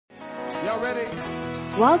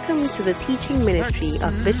Welcome to the teaching ministry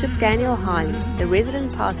of Bishop Daniel Harley, the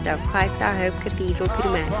resident pastor of Christ Our Hope Cathedral,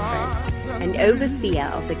 Pietermaritzburg, and overseer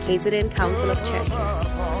of the KZN Council of Churches.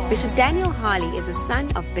 Bishop Daniel Harley is a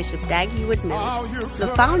son of Bishop Dag Heward-Mills, the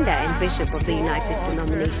founder and bishop of the United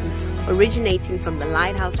Denominations, originating from the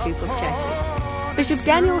Lighthouse Group of Churches. Bishop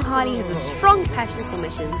Daniel Harley has a strong passion for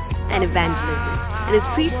missions and evangelism and has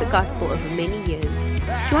preached the gospel over many years.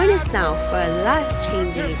 Join us now for a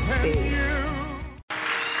life-changing experience.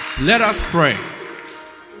 Let us pray.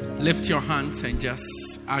 Lift your hands and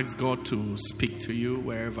just ask God to speak to you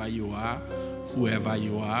wherever you are, whoever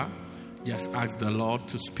you are. Just ask the Lord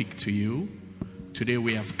to speak to you. Today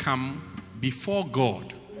we have come before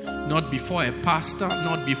God, not before a pastor,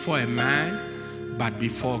 not before a man, but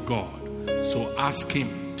before God. So ask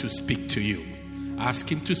Him to speak to you.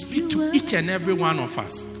 Ask Him to speak to each and every one of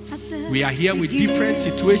us. We are here with different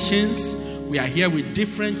situations. We are here with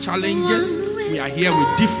different challenges. We are here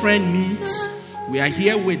with different needs. We are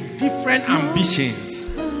here with different ambitions.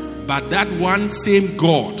 But that one same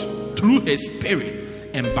God, through His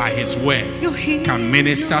Spirit and by His Word, can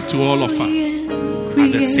minister to all of us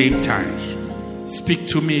at the same time. Speak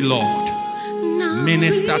to me, Lord.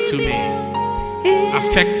 Minister to me.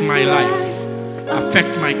 Affect my life.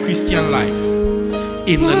 Affect my Christian life.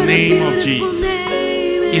 In the name of Jesus.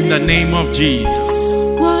 In the name of Jesus.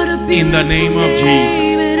 In the name of Jesus.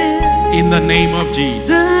 In the name of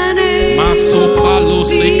Jesus.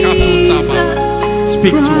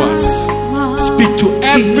 Speak to us. Speak to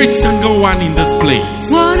every single one in this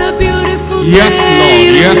place. Yes,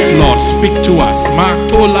 Lord. Yes, Lord. Speak to us.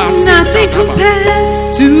 Nothing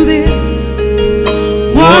compares to this.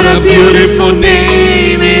 What a beautiful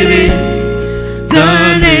name it is.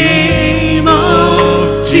 The name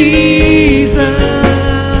of Jesus.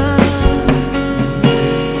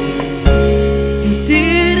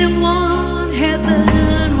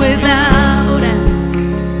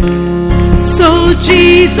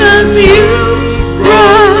 Jesus, you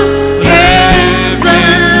brought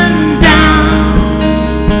heaven down.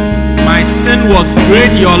 My sin was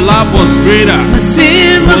great, your love was greater. My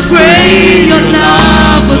sin was great, your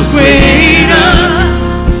love was greater.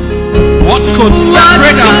 What could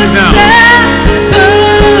separate us now?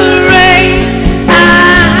 Separate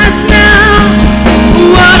us now.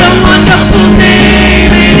 What a wonderful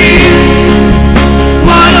name it is.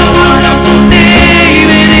 What a wonderful name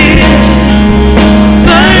it is.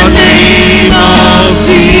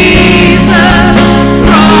 Jesus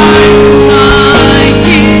Christ, my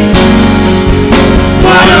King.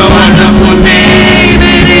 What a wonderful name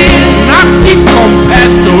it is. Nothing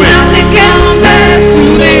compares to it. Nothing compares to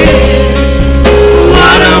this.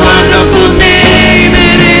 What a wonderful name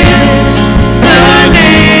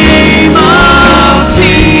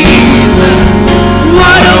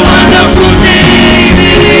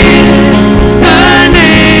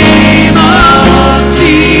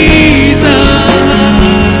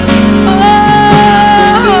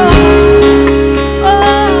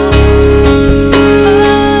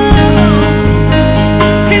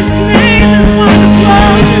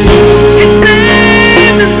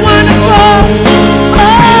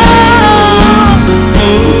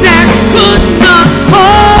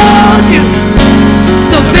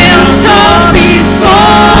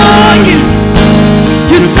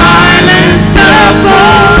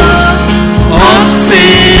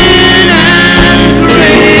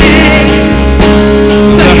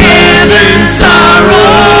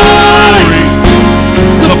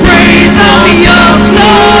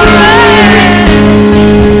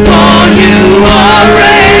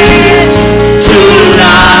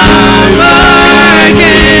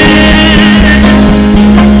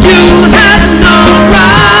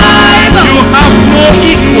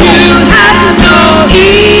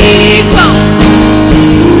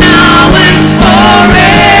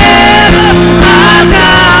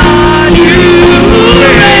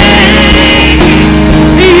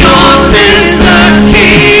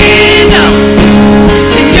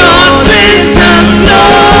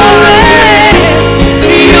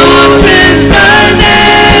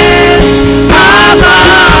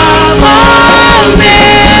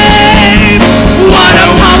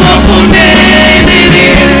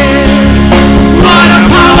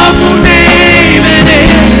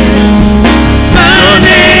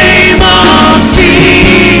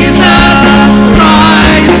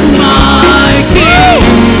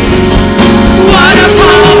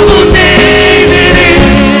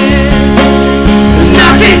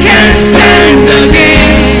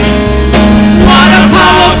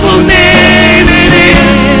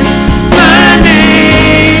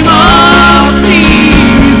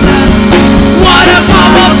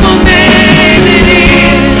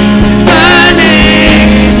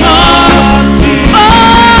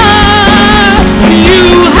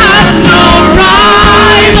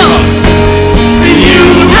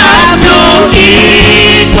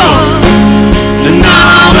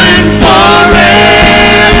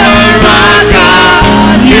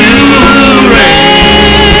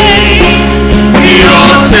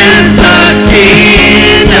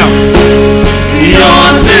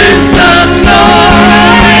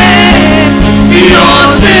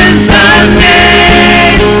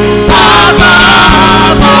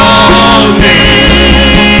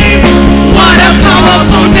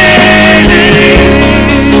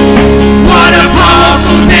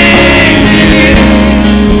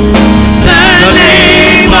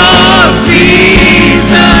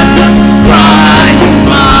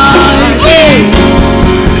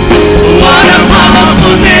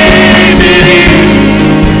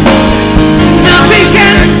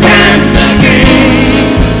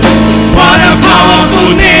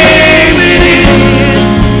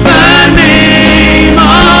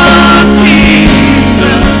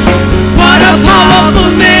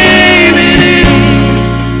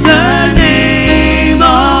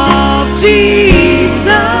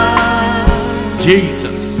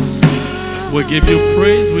Jesus. We give you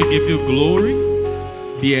praise, we give you glory.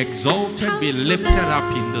 Be exalted, be lifted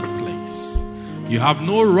up in this place. You have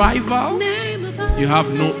no rival, you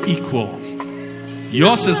have no equal.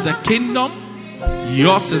 Yours is the kingdom,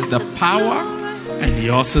 yours is the power, and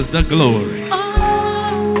yours is the glory.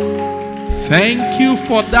 Thank you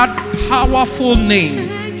for that powerful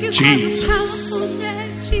name, Jesus.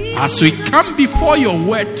 As we come before your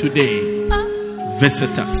word today,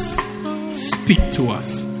 visit us, speak to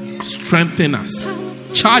us, strengthen us,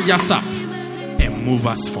 charge us up, and move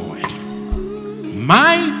us forward.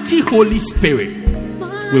 Mighty Holy Spirit,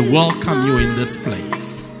 we welcome you in this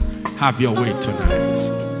place. Have your way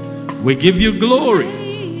tonight. We give you glory.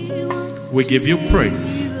 We give you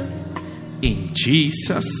praise. In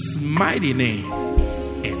Jesus' mighty name.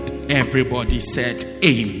 And everybody said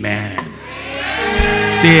amen.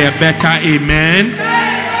 Say a better amen.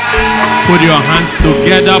 Put your hands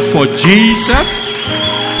together for Jesus.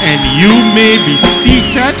 And you may be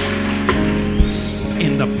seated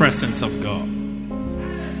in the presence of God.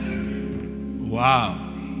 Wow.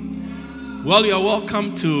 Well, you're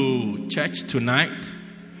welcome to church tonight.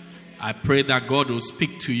 I pray that God will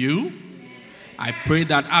speak to you. I pray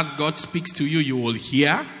that as God speaks to you, you will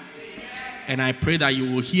hear. And I pray that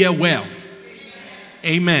you will hear well.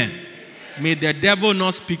 Amen. May the devil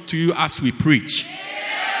not speak to you as we preach.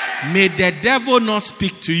 May the devil not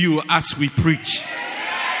speak to you as we preach.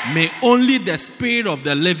 May only the Spirit of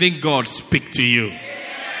the living God speak to you.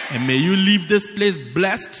 And may you leave this place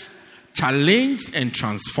blessed, challenged, and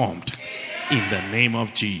transformed. In the name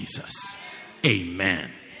of Jesus.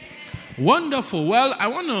 Amen. Wonderful. Well, I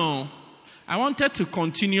wanted to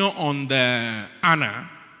continue on the Anna,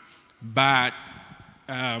 but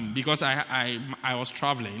because I was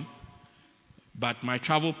traveling, but my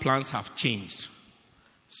travel plans have changed.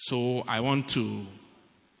 So I want to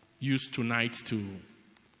use tonight to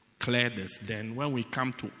clear this. Then when we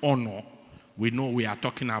come to honor, we know we are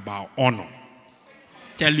talking about honor.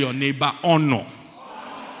 Tell your neighbor honor.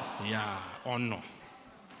 Yeah, honor.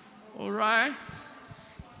 All right.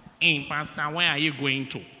 Hey, Pastor, where are you going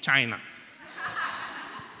to? China.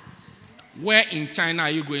 Where in China are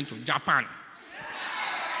you going to? Japan.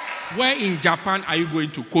 Where in Japan are you going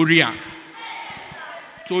to? Korea.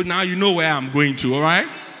 So now you know where I'm going to, all right?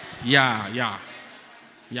 Yeah.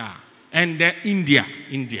 And then India.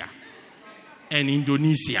 And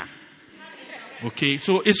Indonesia. Okay,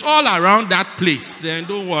 so it's all around that place. Then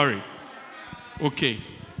don't worry. Okay.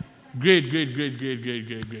 Great.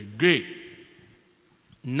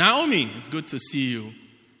 Naomi, it's good to see you.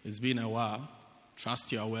 It's been a while.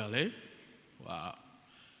 Trust you are well, eh? Wow.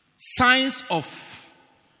 Signs of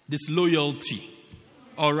disloyalty.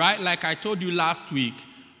 All right? Like I told you last week,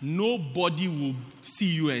 nobody will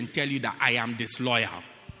see you and tell you that I am disloyal.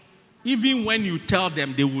 Even when you tell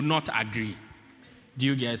them, they will not agree. Do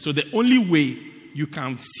you get it? So the only way you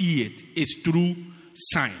can see it is through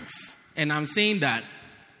signs. And I'm saying that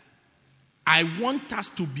I want us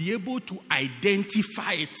to be able to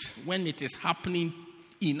identify it when it is happening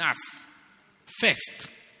in us first,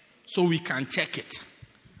 so we can check it.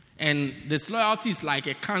 And disloyalty is like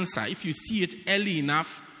a cancer. If you see it early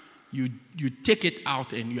enough, you take it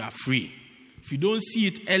out and you are free. If you don't see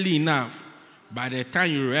it early enough, by the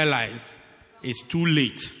time you realize, it's too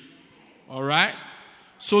late. All right?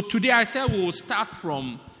 So today I said we will start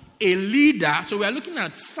from a leader. So we are looking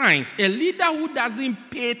at signs. A leader who doesn't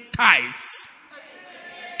pay tithes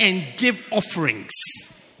and give offerings.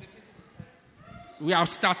 We have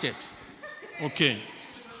started. Okay.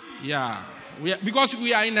 Yeah. Because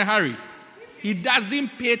we are in a hurry. He doesn't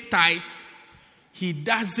pay tithes. He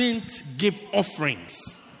doesn't give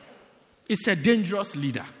offerings. It's a dangerous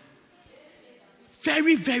leader.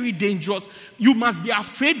 Very, very dangerous. You must be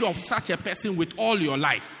afraid of such a person with all your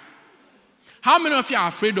life. How many of you are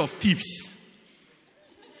afraid of thieves?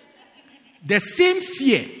 The same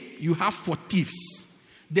fear you have for thieves,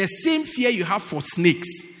 the same fear you have for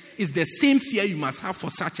snakes, is the same fear you must have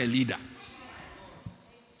for such a leader.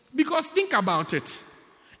 Because think about it.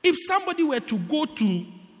 If somebody were to go to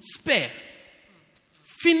Spare,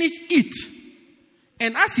 finish eat,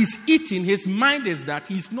 and as he's eating, his mind is that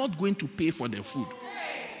he's not going to pay for the food,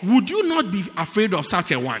 would you not be afraid of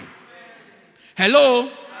such a one? Hello?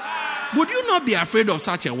 Would you not be afraid of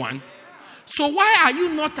such a one? So why are you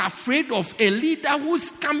not afraid of a leader who's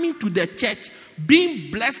coming to the church,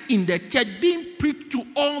 being blessed in the church, being preached to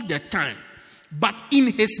all the time, but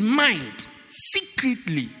in his mind,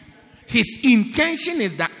 secretly, his intention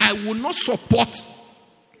is that I will not support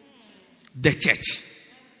the church.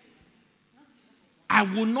 I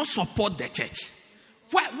will not support the church.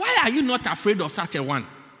 Why are you not afraid of such a one?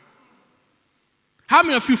 How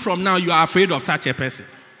many of you from now, you are afraid of such a person?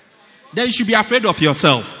 Then you should be afraid of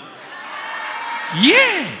yourself.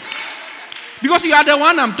 Yeah. Because you are the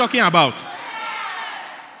one I'm talking about.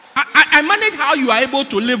 I manage how you are able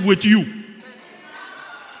to live with you.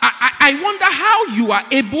 I wonder how you are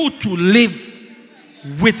able to live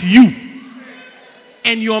with you.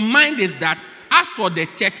 And your mind is that, as for the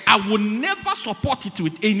church, I will never support it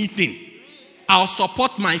with anything. I'll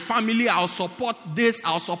support my family, I'll support this,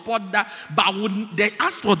 I'll support that. But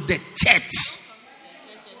as for the church,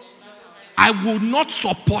 I will not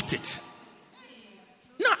support it.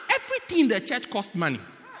 Now, everything in the church costs money.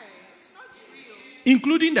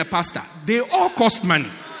 Including the pastor. They all cost money.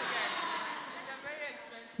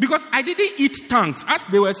 Because I didn't eat tongues. As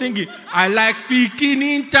they were singing, I like speaking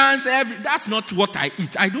in tongues. That's not what I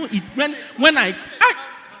eat. I don't eat. When I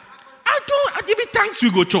don't, it be tongues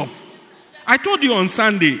we go chop. I told you on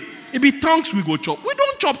Sunday, it be tongues we go chop. We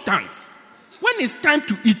don't chop tongues. When it's time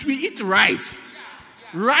to eat, we eat rice.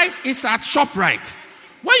 Rice is at ShopRite.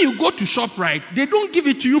 When you go to ShopRite, they don't give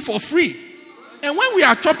it to you for free. And when we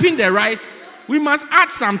are chopping the rice, we must add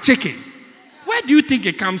some chicken. Where do you think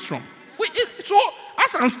it comes from? So,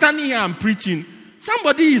 as I'm standing here and preaching,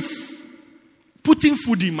 somebody is putting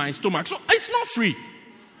food in my stomach. So, it's not free.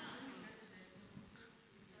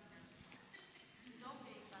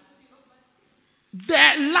 The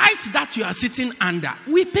light that you are sitting under,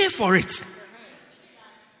 we pay for it.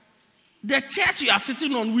 The chairs you are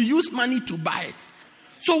sitting on, we use money to buy it.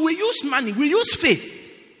 So we use money, we use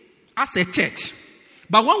faith as a church.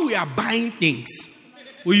 But when we are buying things,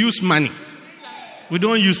 we use money. We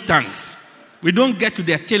don't use tongues. We don't get to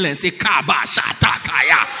the till and say, Kaba, Shata,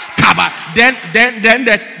 Kaya, Kaba.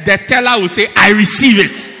 Then the teller will say, I receive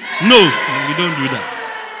it. No, we don't do that.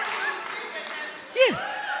 Yeah.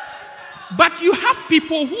 But you have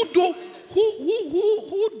people who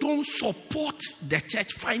don't support the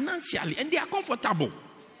church financially, and they are comfortable.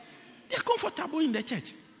 They are comfortable in the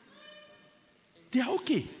church. They are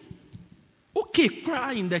okay. Okay,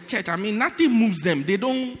 cry in the church. I mean, nothing moves them. They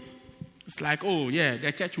don't. It's like, oh yeah,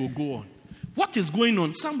 the church will go on. What is going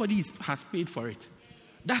on? Somebody has paid for it.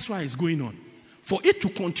 That's why it's going on. For it to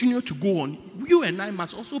continue to go on, you and I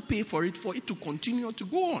must also pay for it to continue to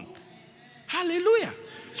go on. Hallelujah.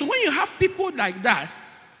 So when you have people like that,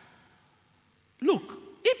 look,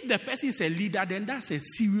 if the person is a leader, then that's a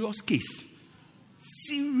serious case.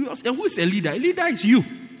 Serious. And who is a leader? A leader is you.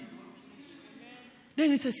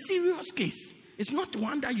 Then it's a serious case. It's not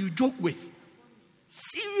one that you joke with.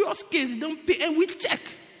 Serious case, don't pay. And we check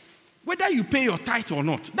whether you pay your tithe or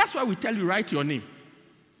not. That's why we tell you, write your name.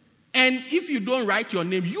 And if you don't write your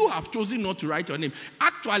name, you have chosen not to write your name.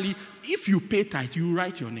 Actually, if you pay tithe, you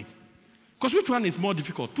write your name. Because which one is more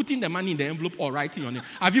difficult? Putting the money in the envelope or writing your name?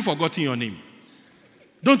 Have you forgotten your name?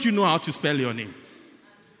 Don't you know how to spell your name?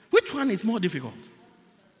 Which one is more difficult?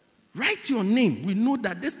 Write your name. We know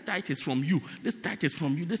that this tithe is from you. This tithe is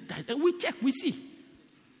from you. This tithe. And we check. We see.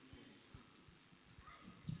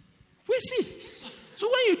 We see. So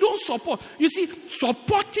when you don't support, you see,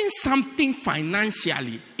 supporting something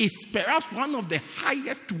financially is perhaps one of the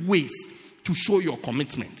highest ways to show your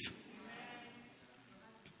commitment.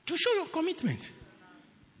 To show your commitment.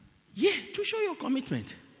 Yeah, to show your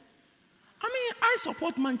commitment. I mean, I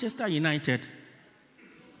support Manchester United.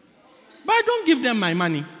 But I don't give them my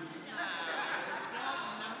money.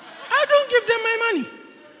 I don't give them my money.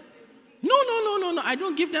 No. I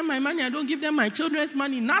don't give them my money. I don't give them my children's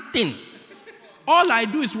money. Nothing. All I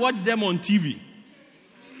do is watch them on TV.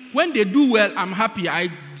 When they do well, I'm happy. I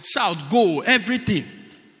shout, go, everything.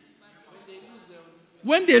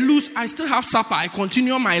 When they lose, I still have supper. I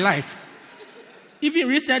continue my life. Even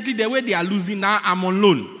recently, the way they are losing now, I'm on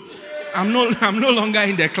loan. I'm no longer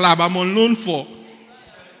in the club. I'm on loan for.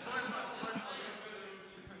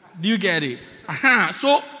 Do you get it?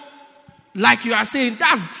 So, like you are saying,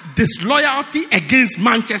 that's disloyalty against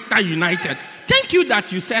Manchester United. Thank you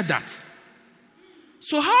that you said that.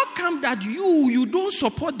 So how come that you don't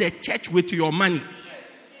support the church with your money,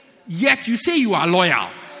 yet you say you are loyal?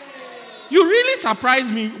 You really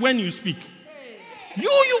surprise me when you speak. When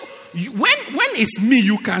it's me,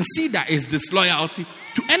 you can see that it's disloyalty.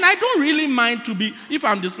 And I don't really mind if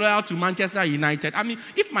I'm disloyal to Manchester United. I mean,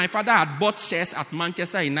 if my father had bought shares at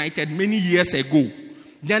Manchester United many years ago,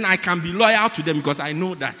 then I can be loyal to them because I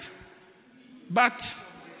know that. But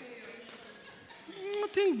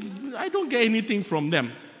I don't get anything from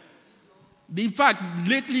them. In fact,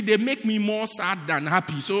 lately they make me more sad than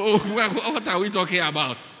happy. So what are we talking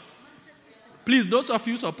about? Please, those of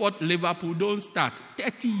you support Liverpool, don't start.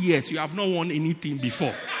 30 years, you have not won anything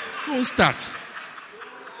before. Don't start.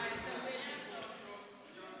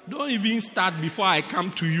 Don't even start before I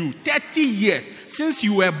come to you. 30 years since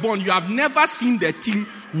you were born, you have never seen the team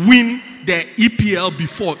win the EPL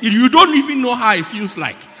before. You don't even know how it feels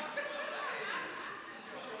like.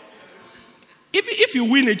 If you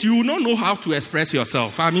win it, you will not know how to express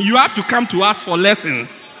yourself. I mean, you have to come to us for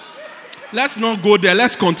lessons. Let's not go there.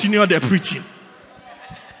 Let's continue the preaching.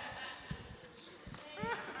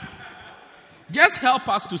 Just help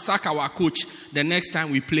us to sack our coach the next time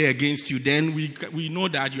we play against you. Then we know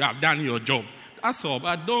that you have done your job. That's all.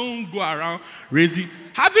 But don't go around raising.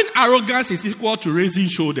 Having arrogance is equal to raising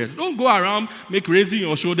shoulders. Don't go around raising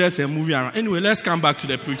your shoulders and moving around. Anyway, let's come back to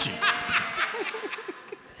the preaching.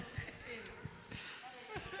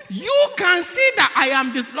 You can see that I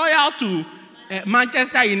am disloyal to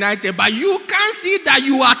Manchester United, but you can see that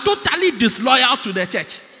you are totally disloyal to the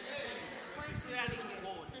church.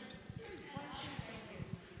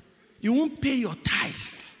 You won't pay your tithe.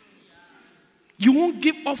 You won't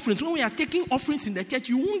give offerings. When we are taking offerings in the church,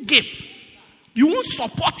 you won't give. You won't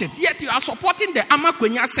support it. Yet you are supporting the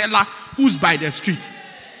Amakwenya seller who's by the street.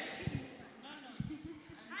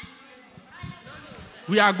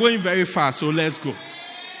 We are going very fast, so let's go.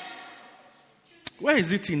 Where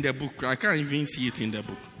is it in the book? I can't even see it in the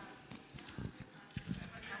book.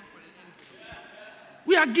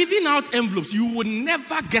 We are giving out envelopes. You will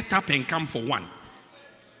never get up and come for one.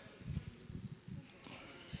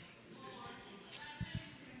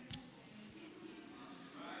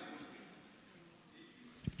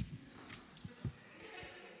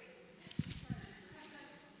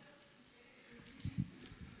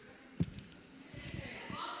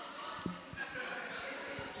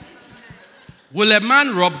 Will a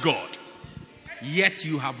man rob God? Yet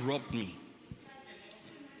you have robbed me.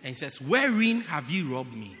 And he says, wherein have you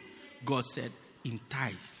robbed me? God said, in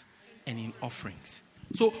tithes and in offerings.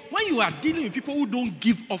 So when you are dealing with people who don't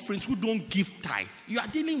give offerings, who don't give tithes, you are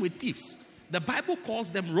dealing with thieves. The Bible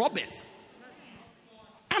calls them robbers.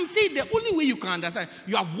 I'm saying the only way you can understand,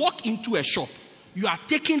 you have walked into a shop, you are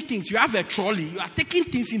taking things, you have a trolley, you are taking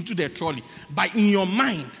things into the trolley. But in your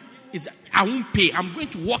mind, it's, I won't pay, I'm going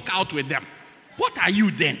to walk out with them. What are you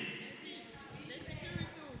then?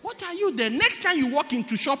 What are you then? Next time you walk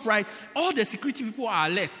into ShopRite, all the security people are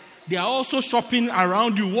alert. They are also shopping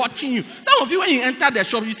around you, watching you. Some of you, when you enter the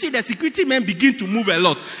shop, you see the security men begin to move a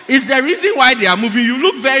lot. It's the reason why they are moving. You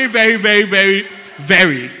look very, very, very, very,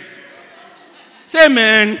 very. Say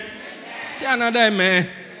amen. Amen. Say another amen.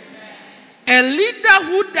 Amen. A leader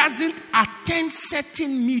who doesn't attend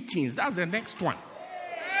certain meetings, that's the next one.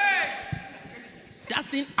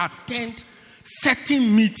 Doesn't attend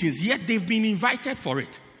certain meetings, yet they've been invited for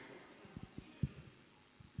it.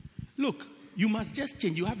 Look, you must just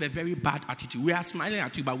change. You have a very bad attitude. We are smiling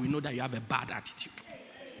at you, but we know that you have a bad attitude.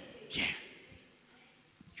 Yeah.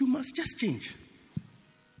 You must just change.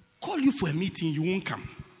 Call you for a meeting, you won't come.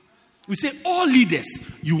 We say all leaders,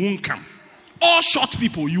 you won't come. All short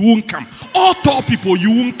people, you won't come. All tall people, you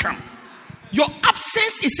won't come. Your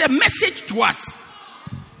absence is a message to us.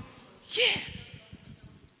 Yeah.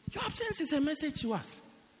 Your absence is a message to us.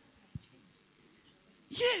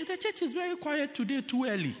 Yeah, the church is very quiet today, too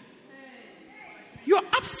early. Your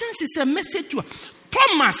absence is a message to us.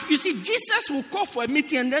 Thomas, you see, Jesus will call for a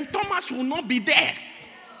meeting and then Thomas will not be there.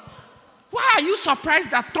 Why are you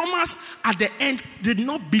surprised that Thomas at the end did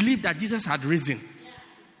not believe that Jesus had risen?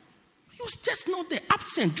 He was just not there,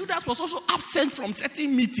 absent. Judas was also absent from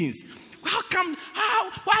certain meetings.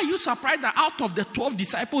 Why are you surprised that out of the 12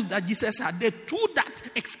 disciples that Jesus had, the two that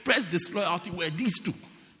expressed disloyalty were these two?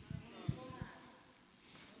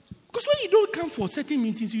 Because when you don't come for certain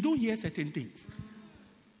meetings, you don't hear certain things.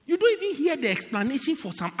 You don't even hear the explanation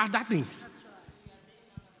for some other things.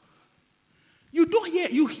 You don't hear,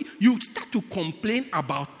 you start to complain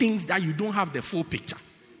about things that you don't have the full picture.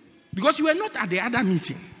 Because you were not at the other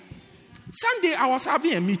meeting. Sunday, I was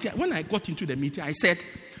having a meeting. When I got into the meeting, I said,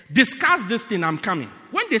 discuss this thing, I'm coming.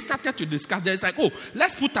 When they started to discuss, there's like, oh,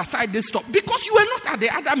 let's put aside this stuff. Because you were not at the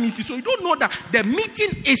other meeting, so you don't know that the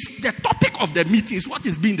meeting is, the topic of the meeting is what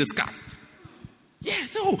is being discussed. Yeah,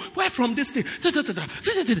 so where from this thing?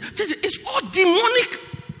 It's all demonic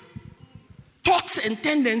thoughts and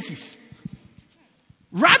tendencies.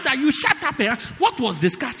 Rather, you shut up and what was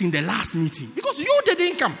discussed in the last meeting? Because you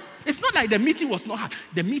didn't come. It's not like the meeting was not hard.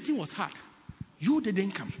 The meeting was hard. You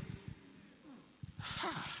didn't come.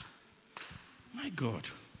 My God.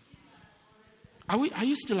 Are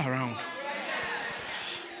you still around?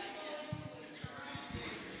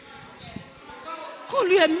 Call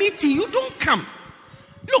you a meeting, you don't come.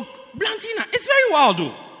 Look, Blantina, it's very wild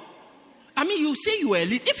though. I mean, you say you are a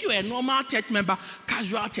leader. If you are a normal church member,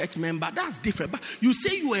 casual church member, that's different. But you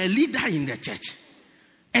say you are a leader in the church.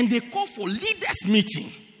 and they call for leaders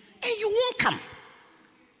meeting, and you won't come.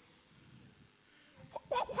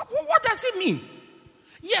 What does it mean?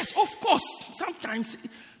 Yes, of course, sometimes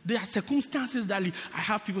there are circumstances that I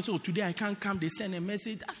have people say, today I can't come, they send a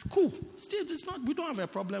message. That's cool. Still, we don't have a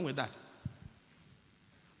problem with that.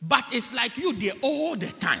 But it's like you there all the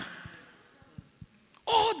time.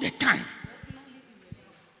 All the time.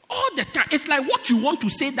 All the time. It's like what you want to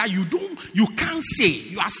say that you can't say.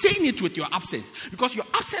 You are saying it with your absence. Because your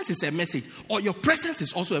absence is a message. Or your presence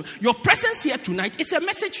is also your presence here tonight is a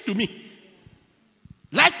message to me.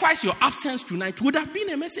 Likewise, your absence tonight would have been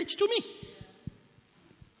a message to me.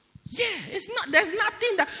 Yeah, there's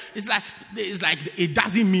nothing that it's like it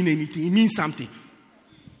doesn't mean anything. It means something.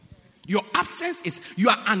 Your absence is you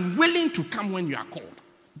are unwilling to come when you are called.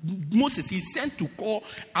 Moses, he sent to call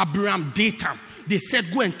Abraham Dathan. They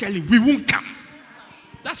said, go and tell him we won't come.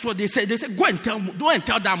 That's what they said. They said, go and tell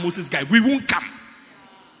that Moses guy, we won't come.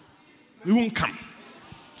 We won't come.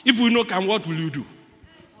 If we don't come, what will you do?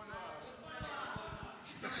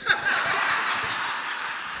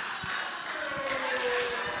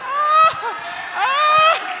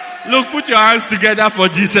 Look, put your hands together for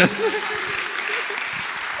Jesus.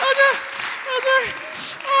 Oh God.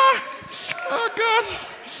 Oh God.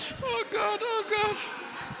 Oh God.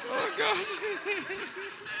 Oh God.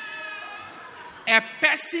 A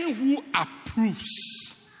person who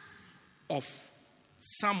approves of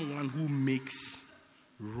someone who makes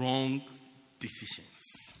wrong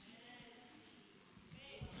decisions.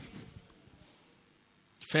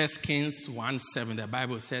 1 Kings 1:7, the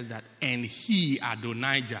Bible says that, and he,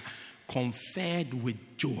 Adonijah, conferred with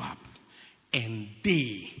Joab, and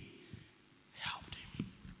they helped him.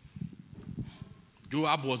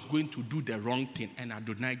 Joab was going to do the wrong thing, and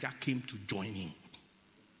Adonijah came to join him.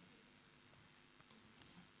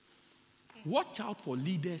 Watch out for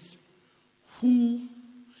leaders who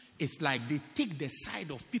it's like they take the side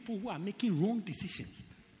of people who are making wrong decisions.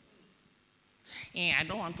 I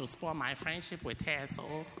don't want to spoil my friendship with her,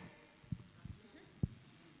 so.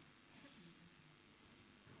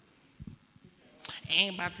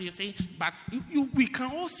 But you see, we can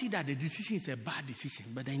all see that the decision is a bad decision.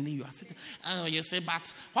 But then you are sitting, you say,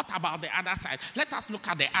 but what about the other side? Let us look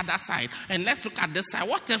at the other side, and let's look at this side.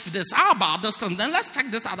 What if this? How about this? And then let's check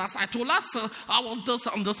this other side. To us, I want this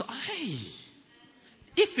and this. Hey,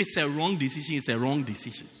 if it's a wrong decision, it's a wrong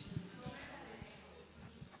decision.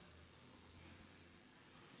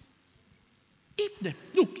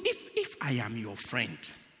 If I am your friend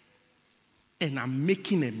and I'm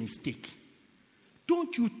making a mistake,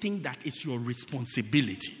 don't you think that it's your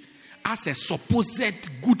responsibility as a supposed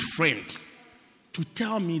good friend to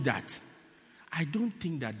tell me that I don't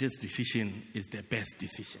think that this decision is the best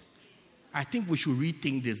decision? I think we should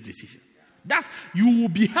rethink this decision. You will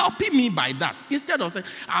be helping me by that. Instead of saying,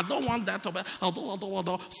 I don't want that,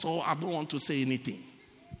 so I don't want to say anything.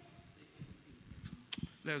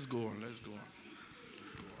 Let's go on.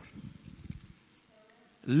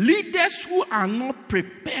 Leaders who are not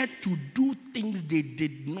prepared to do things they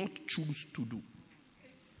did not choose to do.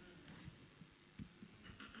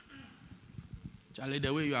 Charlie,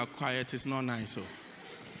 the way you are quiet is not nice. So.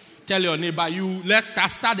 Tell your neighbor, let's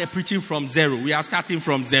start the preaching from zero. We are starting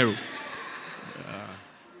from zero.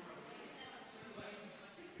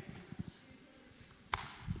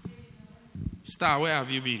 Star, where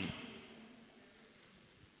have you been?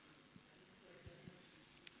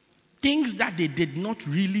 Things that they did not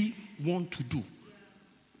really want to do.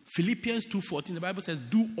 Philippians 2:14, the Bible says,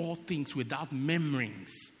 do all things without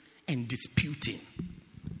murmurings and disputing.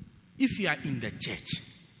 If you are in the church,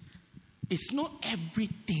 it's not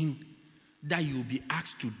everything that you'll be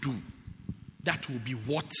asked to do that will be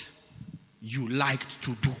what you liked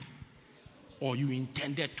to do or you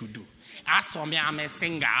intended to do. As for me, I'm a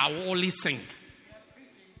singer. I will only sing.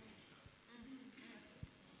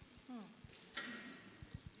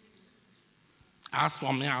 As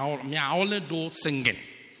for me, I only do singing.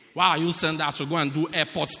 Why are you saying that to go and do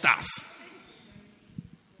airport stars?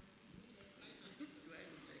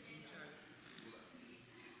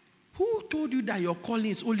 Who told you that your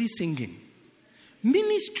calling is only singing?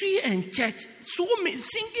 Ministry and church,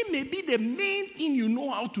 singing may be the main thing you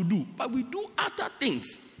know how to do, but we do other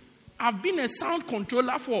things. I've been a sound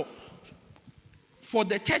controller for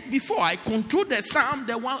the church before. I control the sound,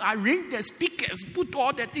 the one I arrange the speakers, put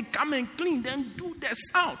all the things, come and clean them, do the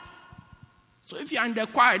sound. So if you're in the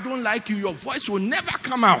choir, I don't like you, your voice will never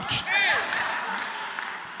come out.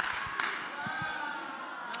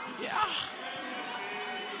 Yeah.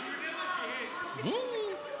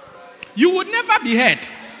 You would never be heard.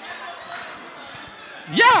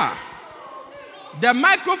 Yeah. The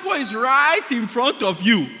microphone is right in front of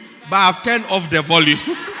you, but I've turned off the volume.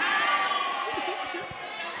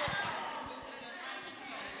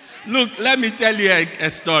 Look, let me tell you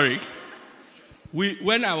a story.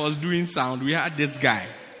 When I was doing sound, we had this guy.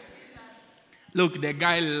 Look, the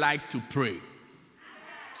guy liked to pray.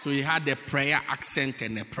 So he had a prayer accent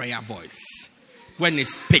and a prayer voice. When he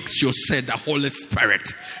speaks, you say the Holy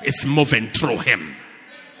Spirit is moving through him.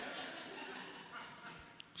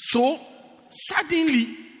 So,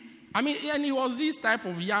 suddenly, and he was this type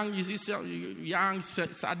of young,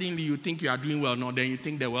 suddenly you think you are doing well, no, then you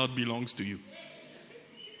think the world belongs to you.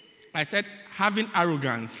 I said, having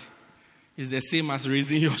arrogance is the same as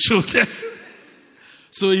raising your shoulders.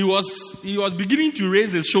 So he was beginning to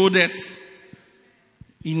raise his shoulders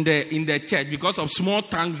in the church because of small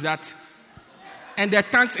tongues and the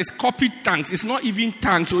tongues is copied tongues. It's not even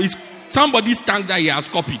tongues, so it's somebody's tongue that he has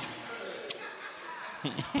copied.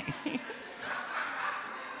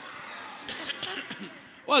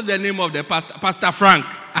 What's the name of the pastor? Pastor Frank.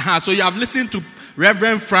 So you have listened to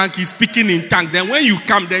Reverend Frank, he's speaking in tongues. Then when you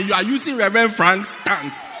come, then you are using Reverend Frank's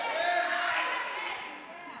tongues.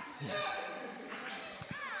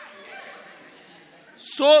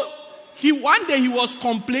 So one day he was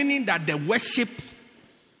complaining that the worship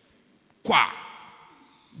choir,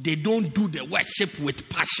 they don't do the worship with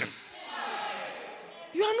passion.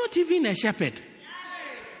 You are not even a shepherd.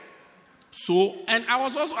 So, and I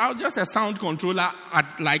was just a sound controller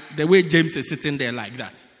at like the way James is sitting there like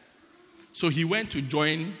that. So he went to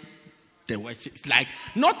join the worship. It's like,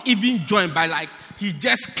 not even join, but like he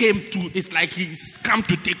just came to, it's like he's come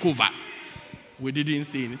to take over. We didn't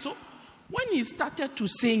say anything. So when he started to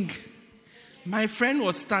sing, my friend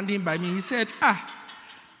was standing by me. He said,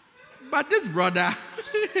 but this brother,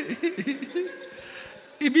 if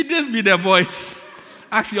it this be the voice,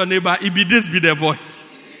 ask your neighbor, if it this be the voice.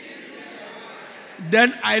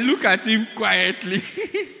 Then I look at him quietly.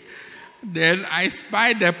 Then I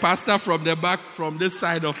spied the pastor from the back, from this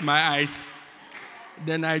side of my eyes.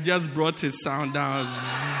 Then I just brought his sound down.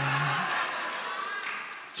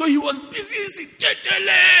 So he was busy.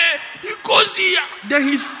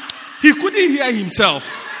 Then he couldn't hear himself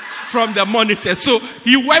from the monitor. So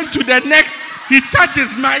he went to the next. He touched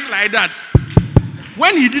his mic like that.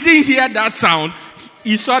 When he didn't hear that sound,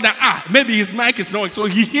 he saw that, maybe his mic is not. So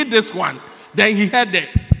he hit this one. Then he heard that.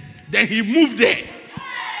 Then he moved there.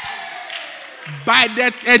 By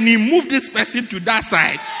that, and he moved this person to that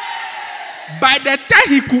side. By the time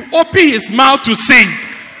he could open his mouth to sing,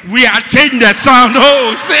 we had changed the sound.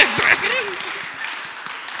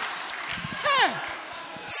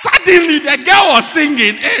 Suddenly the girl was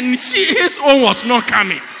singing and his own was not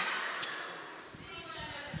coming.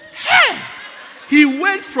 He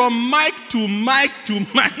went from mic to mic to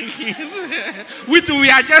mic. We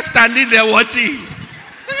are just standing there watching.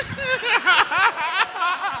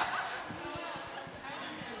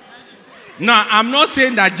 Now, I'm not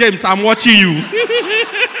saying that, James, I'm watching you.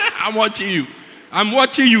 I'm watching you. I'm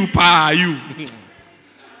watching you, you.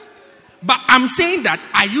 But I'm saying that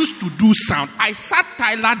I used to do sound. I sat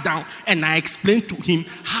Tyler down and I explained to him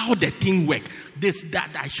how the thing works.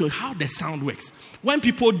 I showed how the sound works. When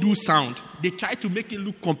people do sound, they try to make it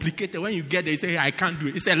look complicated. When you get there, you say, hey, I can't do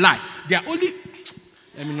it. It's a lie. They are only...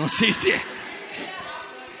 Let me not say it here.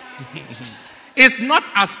 It's not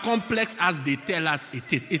as complex as they tell us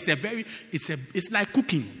it is. It's like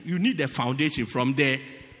cooking. You need a foundation. From there,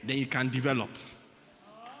 then you can develop.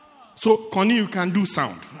 So, Connie, you can do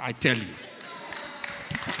sound, I tell you.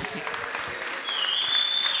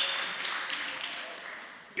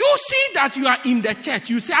 You see that you are in the church.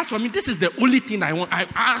 You say, as for me, this is the only thing I want.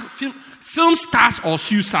 I film stars or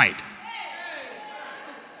suicide.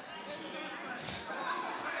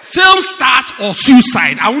 Film stars or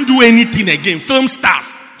suicide. I won't do anything again. Film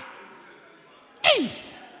stars. Hey,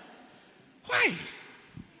 why?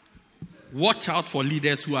 Watch out for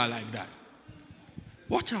leaders who are like that.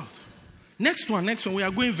 Watch out. Next one. We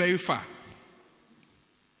are going very far.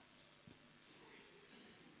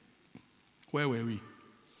 Where were we?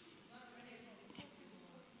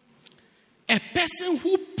 A person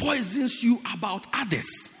who poisons you about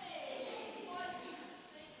others.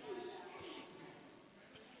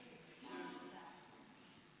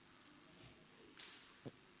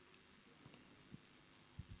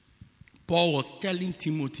 Paul was telling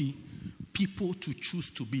Timothy, people to choose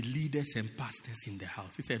to be leaders and pastors in the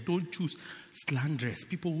house. He said, don't choose slanderers,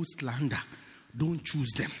 people who slander. Don't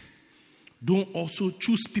choose them. Don't also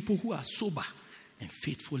choose people who are sober and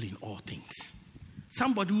faithful in all things.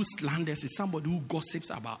 Somebody who slanders is somebody who gossips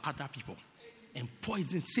about other people and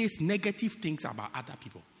poisons, says negative things about other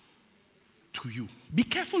people. to you. Be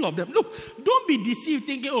careful of them. Look, don't be deceived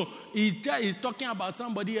thinking, oh, he's talking about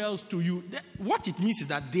somebody else to you. What it means is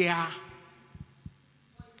that they are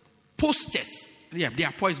posters. Yeah, they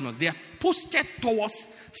are poisonous. They are posted towards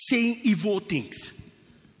saying evil things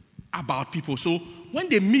about people. So when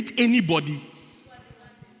they meet anybody,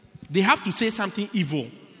 they have to say something evil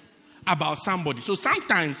about somebody. So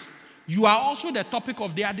sometimes you are also the topic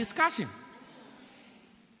of their discussion.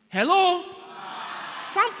 Hello?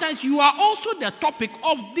 Sometimes you are also the topic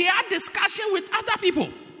of their discussion with other people.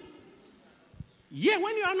 Yeah,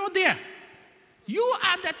 when you are not there, you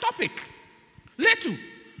are the topic. Little.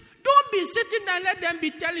 Don't be sitting there and let them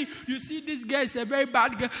be telling you, see, this guy is a very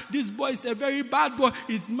bad guy. This boy is a very bad boy.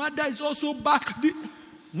 His mother is also bad.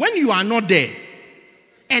 When you are not there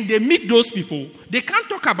and they meet those people, they can't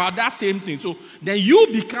talk about that same thing. So then you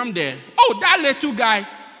become there. Oh, that little guy.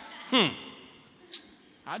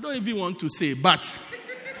 I don't even want to say, but.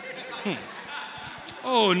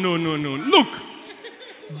 Oh, no. Look,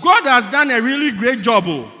 God has done a really great job.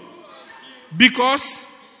 Because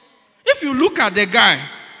if you look at the guy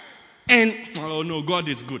and, oh no, God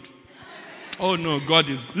is good. Oh no, God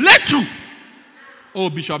is good. Letu. Oh,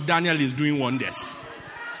 Bishop Daniel is doing wonders.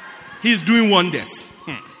 He's doing wonders.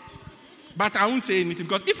 But I won't say anything,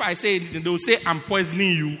 because if I say anything, they'll say I'm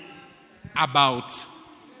poisoning you about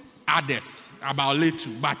others, about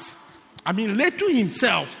Letu. But, I mean, Letu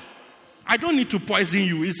himself, I don't need to poison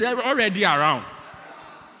you. He's already around.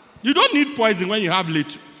 You don't need poison when you have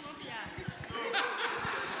Letu.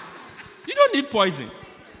 You don't need poison.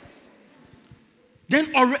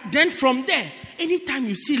 Then from there, anytime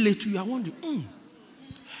you see Letu, you are wondering,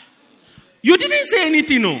 You didn't say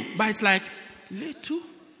anything, no. But it's like, Letu,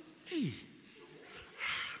 hey.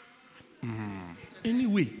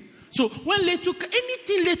 Anyway. So when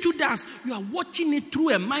anything Letu does, you are watching it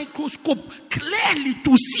through a microscope clearly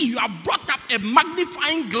to see. You have brought up a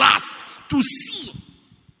magnifying glass to see.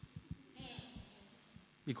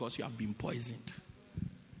 Because you have been poisoned.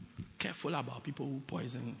 Careful about people who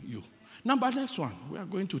poison you. Next one. We are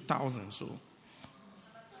going to thousands. So,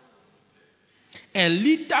 a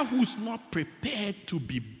leader who's not prepared to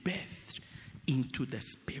be birthed into the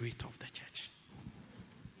spirit of the church.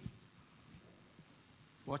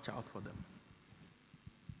 Watch out for them.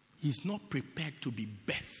 He's not prepared to be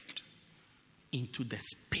birthed into the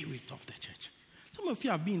spirit of the church. Some of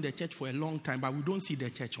you have been in the church for a long time, but we don't see the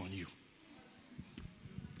church on you.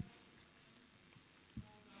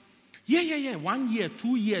 Yeah. 1 year,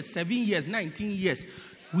 2 years, 7 years, 19 years.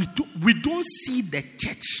 We don't see the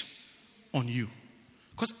church on you.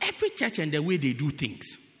 Because every church and the way they do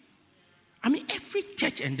things. Every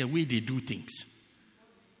church and the way they do things.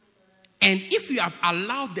 And if you have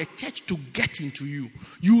allowed the church to get into you,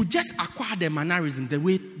 you just acquire the mannerisms, the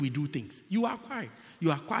way we do things. You acquire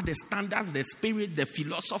the standards, the spirit, the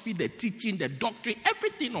philosophy, the teaching, the doctrine,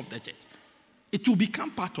 everything of the church. It will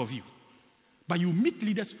become part of you. But you meet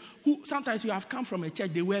leaders who sometimes you have come from a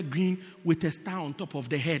church, they wear green with a star on top of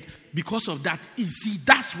the head. Because of that, you see,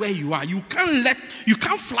 that's where you are. You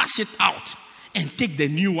can't flash it out and take the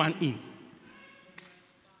new one in.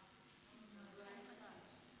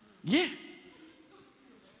 Yeah.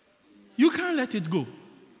 You can't let it go.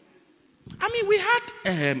 We had,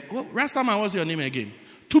 Rastaman, what's your name again?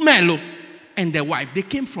 Tumelo and the wife. They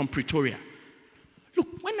came from Pretoria. Look,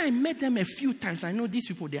 when I met them a few times, I know these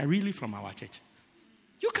people, they are really from our church.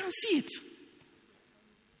 You can see it.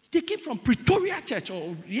 They came from Pretoria Church.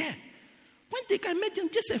 When I met them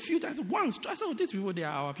just a few times, once, I said, these people, they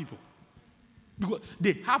are our people. Because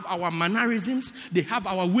they have our mannerisms, they have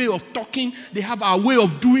our way of talking, they have our way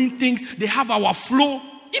of doing things, they have our flow.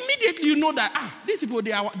 Immediately you know that, these people,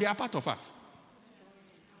 they are part of us.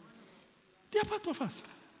 They are part of us.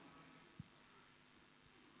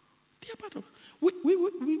 They are part of us. We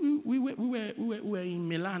were in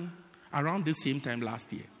Milan around the same time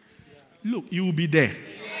last year. Look, you will be there.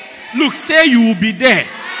 Look, say you will be there.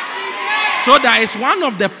 So that is one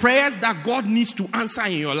of the prayers that God needs to answer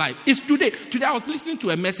in your life. It's today. Today I was listening to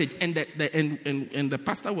a message and the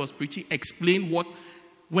pastor was preaching, explain what,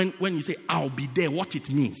 when you say, I'll be there, what it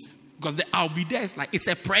means. Because the I'll be there is like, it's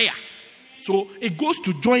a prayer. So it goes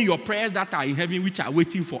to join your prayers that are in heaven, which are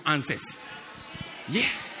waiting for answers. Yeah.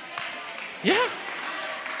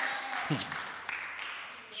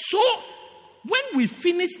 So, when we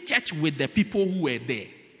finished church with the people who were there,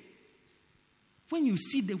 when you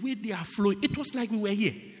see the way they are flowing, it was like we were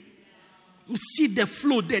here. You see the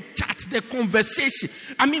flow, the chat, the conversation.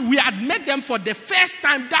 We had met them for the first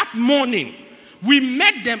time that morning. We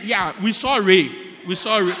met them. Yeah, we saw Ray.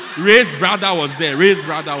 Ray's brother was there.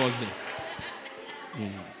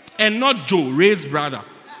 And not Joe, Ray's brother.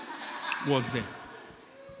 was there.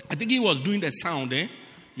 I think he was doing the sound, eh?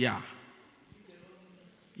 Yeah.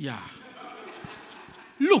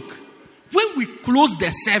 Look, when we closed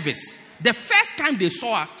the service, the first time they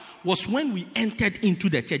saw us was when we entered into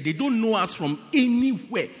the church. They don't know us from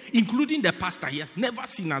anywhere, including the pastor. He has never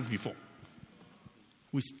seen us before.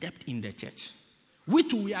 We stepped in the church.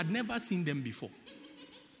 We had never seen them before.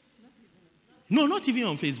 No, not even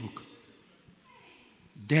on Facebook.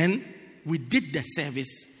 Then we did the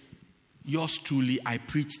service. Yours truly, I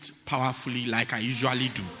preached powerfully like I usually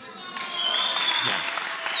do. Yeah.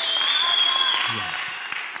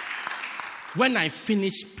 When I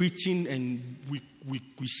finished preaching and we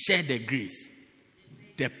shared the grace,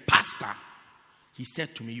 the pastor, he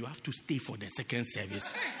said to me, you have to stay for the second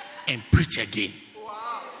service and preach again.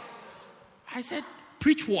 Wow. I said,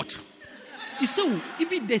 preach what? He said,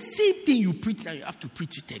 if it's the same thing you preach now, you have to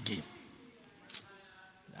preach it again.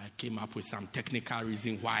 I came up with some technical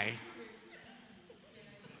reason why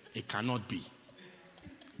it cannot be.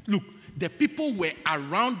 Look, the people were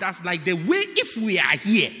around us like the way if we are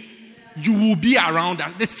here, you will be around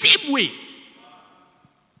us the same way.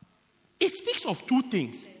 It speaks of two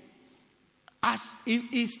things. As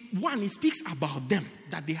one, it speaks about them,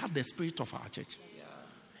 that they have the spirit of our church.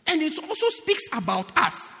 And it also speaks about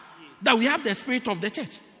us, that we have the spirit of the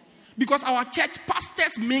church. Because our church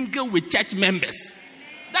pastors mingle with church members.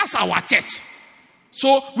 That's our church.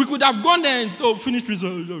 So we could have gone there and say, finish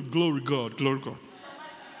result, glory God.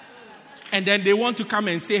 And then they want to come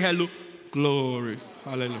and say hello. Glory.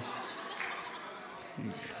 Hallelujah.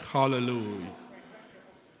 Hallelujah.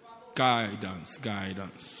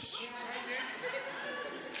 Guidance.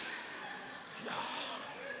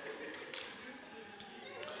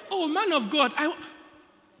 Oh, man of God,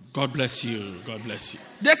 God bless you.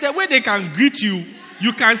 There's a way they can greet you.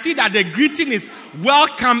 You can see that the greeting is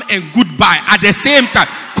welcome and goodbye at the same time.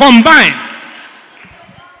 Combined.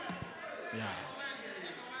 Yeah.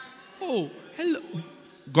 Oh, hello.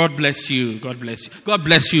 God bless you. God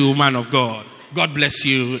bless you, man of God. God bless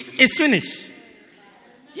you. It's finished.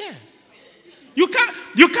 Yeah. You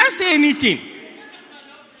can't say anything.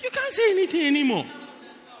 You can't say anything anymore.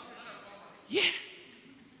 Yeah.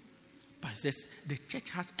 But the church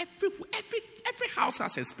has every house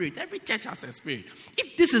has a spirit. Every church has a spirit.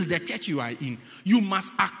 If this is the church you are in, you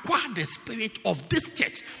must acquire the spirit of this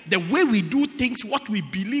church. The way we do things, what we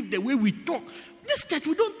believe, the way we talk. This church,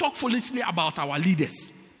 we don't talk foolishly about our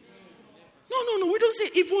leaders. No. We don't say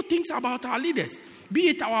evil things about our leaders. Be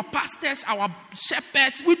it our pastors, our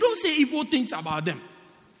shepherds. We don't say evil things about them.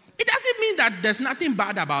 It doesn't mean that there's nothing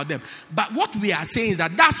bad about them. But what we are saying is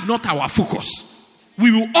that that's not our focus. We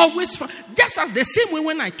will always find, just as the same way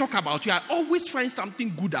when I talk about you, I always find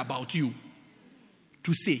something good about you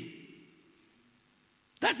to say.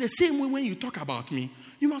 That's the same way when you talk about me,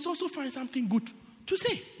 you must also find something good to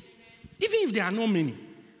say. Even if there are not many,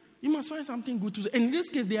 you must find something good to say. And in this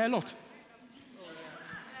case, there are a lot.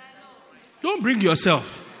 Don't bring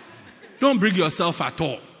yourself. Don't bring yourself at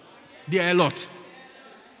all. There are a lot.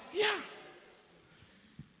 Yeah.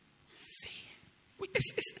 See.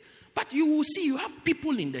 But you will see, you have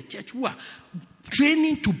people in the church who are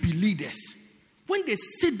training to be leaders. When they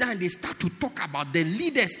sit down, they start to talk about the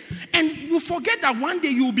leaders. And you forget that one day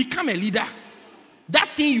you will become a leader. That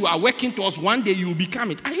thing you are working towards, one day you will become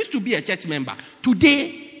it. I used to be a church member.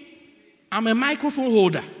 Today, I'm a microphone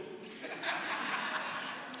holder.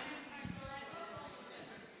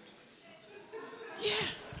 Yeah.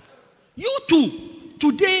 You too.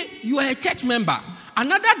 Today, you are a church member.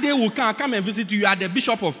 Another day will come and visit you. You are the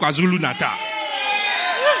Bishop of KwaZulu-Natal.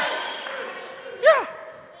 Yeah.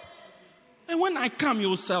 And when I come, you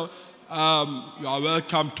will say, you are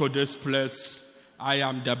welcome to this place. I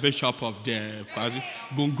am the Bishop of the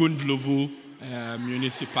Gungundlovu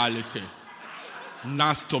municipality.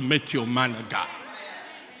 Nice to meet you, man of God.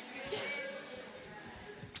 Yeah.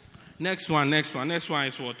 Next one is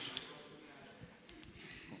what?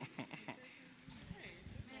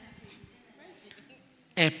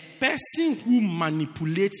 A person who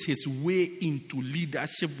manipulates his way into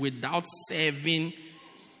leadership without serving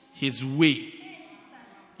his way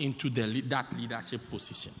into that leadership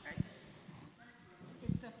position.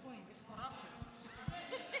 It's a point. It's corruption.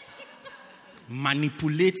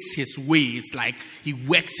 Manipulates his way. It's like he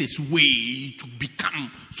works his way to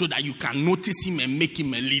become so that you can notice him and make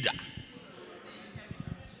him a leader.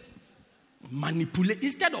 Manipulate.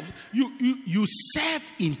 Instead of you serve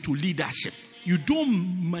into leadership. You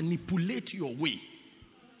don't manipulate your way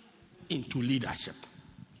into leadership.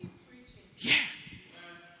 Yeah.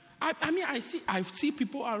 I see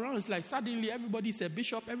people around. It's like suddenly everybody's a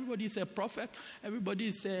bishop, everybody's a prophet,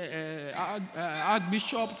 everybody's a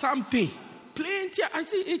archbishop, something. Plenty. I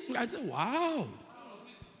see it. I say, wow.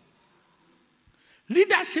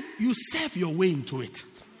 Leadership, you serve your way into it.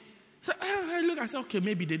 So I look, I say, okay,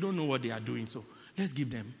 maybe they don't know what they are doing, so let's give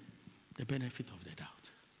them the benefit of the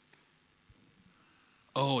doubt.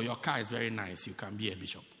 Oh, your car is very nice. You can be a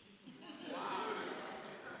bishop.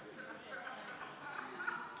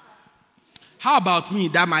 How about me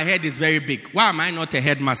that my head is very big? Why am I not a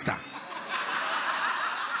headmaster?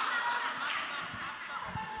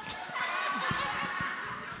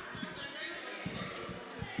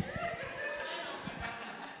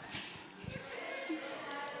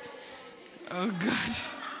 Oh, God.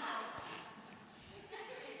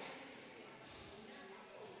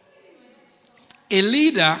 A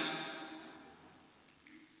leader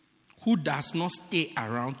who does not stay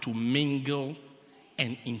around to mingle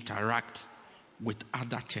and interact with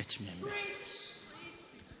other church members.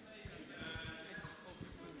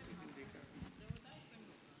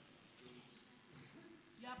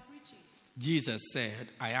 Jesus said,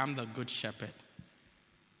 I am the good shepherd,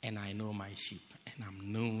 and I know my sheep, and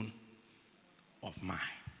I'm known of mine.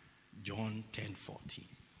 John 10:14.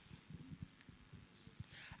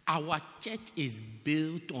 Our church is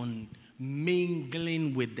built on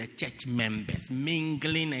mingling with the church members,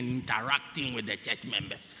 mingling and interacting with the church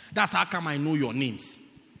members. That's how come I know your names.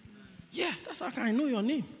 Yeah, that's how come I know your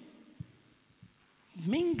name.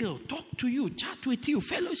 Mingle, talk to you, chat with you,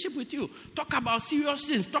 fellowship with you, talk about serious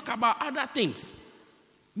things, talk about other things.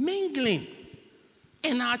 Mingling.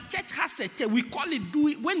 And our church has a church, we call it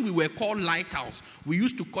doing, when we were called Lighthouse, we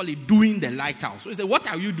used to call it doing the Lighthouse. So we say, what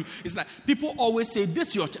are you doing? It's like, people always say, this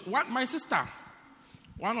is your church. My sister,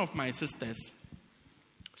 one of my sisters,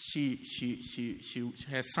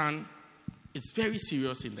 her son is very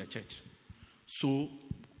serious in the church. So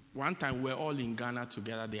one time we were all in Ghana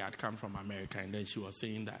together. They had come from America, and then she was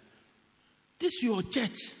saying that, this is your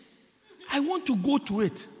church. I want to go to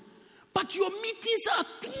it. But your meetings are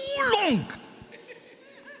too long.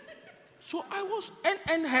 So I was,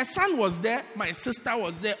 and her son was there, my sister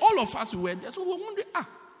was there, all of us were there. So we were wondering,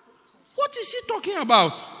 what is she talking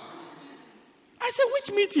about? I said,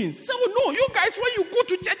 which meetings? She said, oh no, you guys, when you go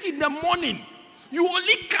to church in the morning, you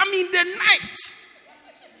only come in the night.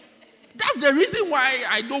 That's the reason why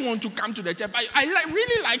I don't want to come to the church. I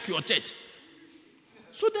really like your church.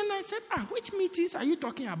 So then I said, which meetings are you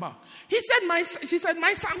talking about? She said,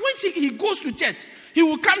 my son, when he goes to church, he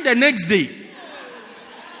will come the next day.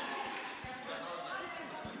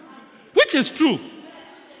 Which is true.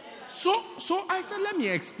 So I said, let me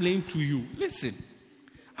explain to you. Listen,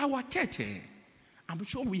 our church here, I'm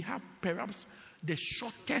sure we have perhaps the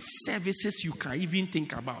shortest services you can even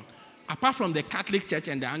think about. Apart from the Catholic Church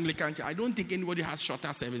and the Anglican Church, I don't think anybody has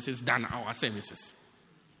shorter services than our services.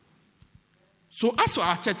 So as for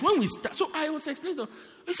our church, when we start, so I was explaining to her,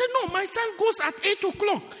 I said, no, my son goes at 8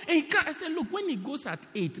 o'clock. And he can't. I said, look, when he goes at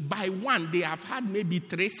 8, by 1, they have had maybe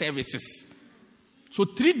 3 services. So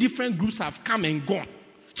 3 different groups have come and gone.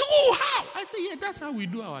 So, how? I said, yeah, that's how we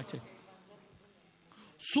do our church.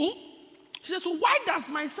 So, she said, so why does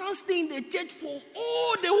my son stay in the church for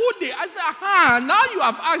the whole day? I said, now you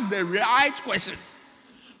have asked the right question.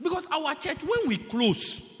 Because our church, when we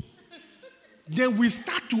close, then we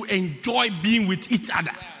start to enjoy being with each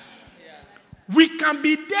other. We can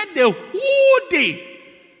be there the whole day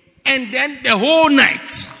and then the whole night.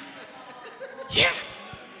 Yeah.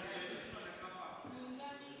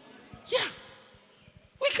 Yeah.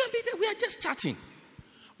 We can be there. We are just chatting.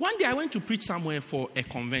 One day I went to preach somewhere for a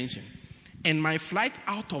convention. And my flight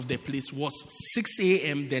out of the place was 6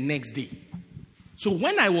 a.m. the next day. So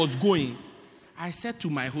when I was going, I said to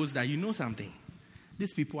my host that, you know something?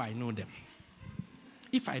 These people, I know them.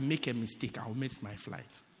 If I make a mistake, I'll miss my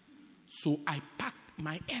flight. So I packed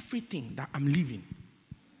my everything that I'm leaving.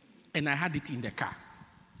 And I had it in the car.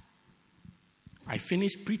 I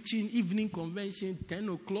finished preaching, evening convention, 10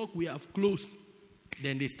 o'clock, we have closed.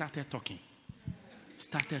 Then they started talking.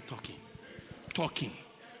 Talking.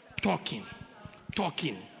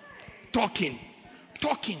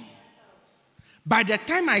 By the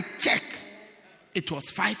time I check, it was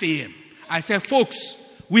 5 a.m. I said, folks,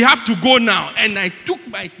 we have to go now. And I took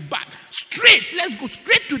my bag straight. Let's go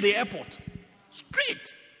straight to the airport.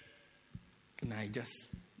 Straight. And I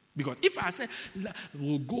just, because if I said,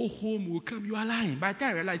 we'll go home, we'll come, you are lying. By the time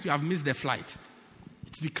I realize you have missed the flight,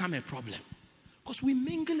 it's become a problem. Because we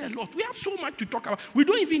mingle a lot. We have so much to talk about. We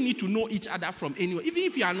don't even need to know each other from anywhere. Even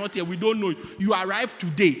if you are not here, we don't know you. You arrived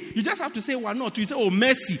today. You just have to say one or two. You say, oh,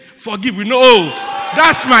 mercy, forgive. We know, oh,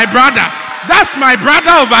 that's my brother. That's my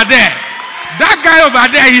brother over there. That guy over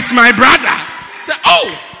there is my brother. Say,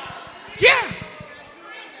 oh, yeah.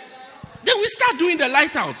 Then we start doing the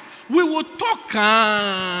lighthouse. We will talk.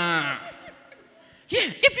 Yeah,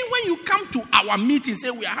 even when you come to our meeting,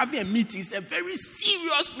 say we are having a meeting, it's a very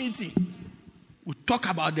serious meeting. We talk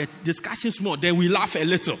about the discussions more, then we laugh a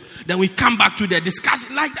little. Then we come back to the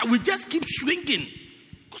discussion like that. We just keep swinging.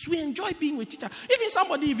 Because we enjoy being with each other. Even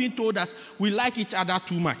somebody even told us we like each other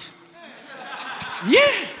too much.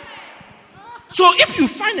 Yeah. So if you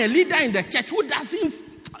find a leader in the church who doesn't,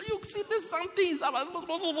 you see there's something.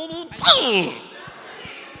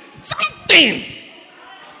 Something.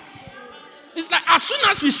 It's like as soon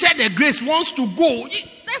as we share the grace wants to go,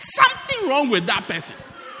 there's something wrong with that person.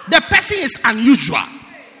 The person is unusual.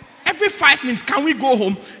 Every 5 minutes, can we go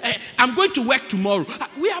home? I'm going to work tomorrow.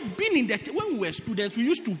 We have been in that. When we were students, we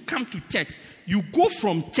used to come to church. You go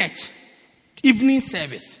from church, evening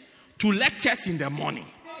service, to lectures in the morning.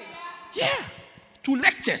 Yeah, to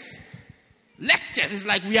lectures. Lectures is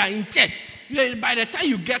like we are in church. By the time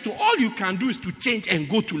you get to, all you can do is to change and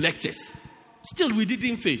go to lectures. Still, we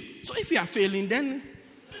didn't fail. So if you are failing, then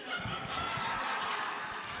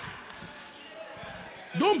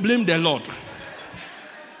don't blame the Lord.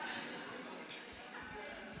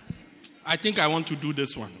 I think I want to do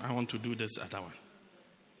this one. I want to do this other one.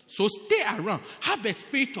 So stay around. Have a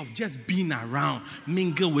spirit of just being around.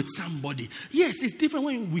 Mingle with somebody. Yes, it's different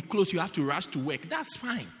when we close. You have to rush to work. That's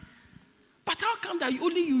fine. But how come that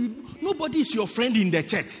nobody is your friend in the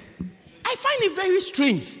church? I find it very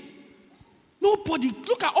strange. Nobody.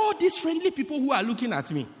 Look at all these friendly people who are looking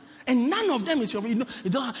at me. And none of them is your friend.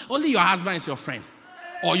 Only your husband is your friend.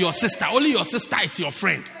 Or your sister. Only your sister is your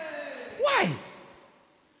friend. Why?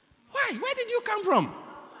 Why? Where did you come from?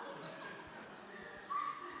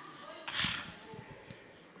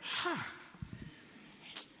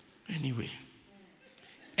 Anyway.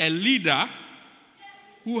 A leader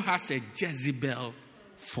who has a Jezebel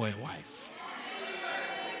for a wife.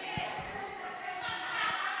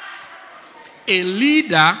 A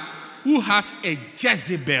leader who has a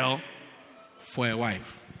Jezebel for a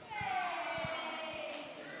wife.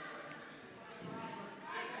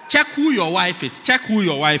 Check who your wife is. Check who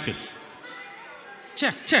your wife is.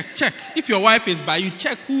 Check. If your wife is by you,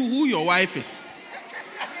 check who your wife is.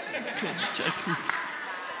 Check who.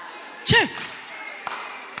 Check.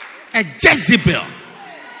 A Jezebel.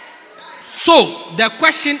 So, the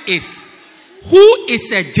question is, who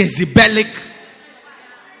is a Jezebelic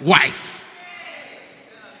wife?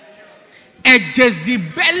 A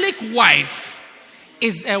Jezebelic wife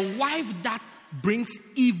is a wife that brings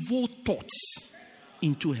evil thoughts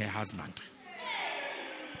into her husband.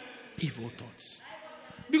 Evil thoughts.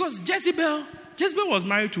 Because Jezebel was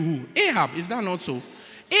married to who? Ahab, is that not so?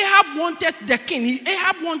 Ahab wanted the king.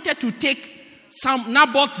 Ahab wanted to take some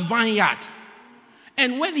Naboth's vineyard.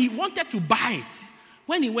 And when he wanted to buy it,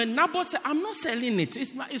 when Naboth said, I'm not selling it.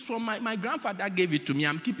 It's from my grandfather gave it to me.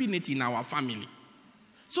 I'm keeping it in our family.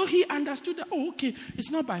 So he understood that, okay, it's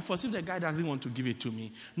not by force. If the guy doesn't want to give it to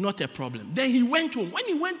me, not a problem. Then he went home. When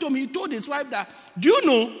he went home, he told his wife that, do you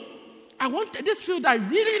know, I wanted this field, I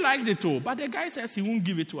really liked it all. But the guy says he won't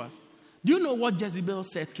give it to us. Do you know what Jezebel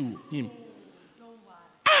said to him?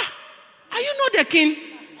 Are you not the king?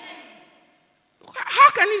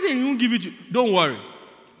 How can he say he won't give it to you? Don't worry.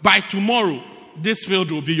 By tomorrow, this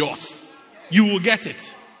field will be yours. You will get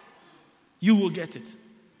it. You will get it.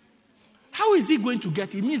 How is he going to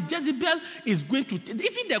get it? It means Jezebel is going to...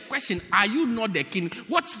 Even the question, are you not the king?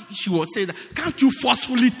 What she was saying, can't you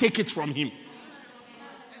forcefully take it from him?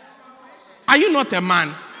 Are you not a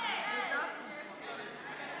man?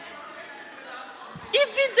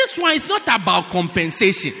 Even this one is not about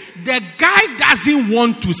compensation. The guy doesn't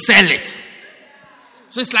want to sell it.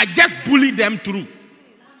 So it's like just bully them through.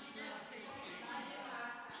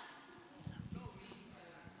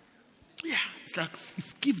 Yeah, it's like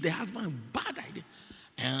give the husband a bad idea.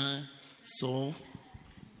 So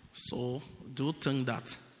do you think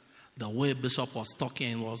that the way Bishop was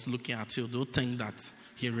talking and was looking at you, do you think that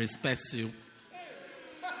he respects you?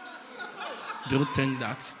 Do you think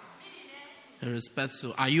that he respects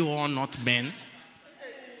you? Are you all not men?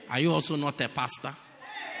 Are you also not a pastor?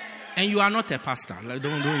 And you are not a pastor. Like,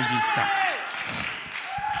 don't even start.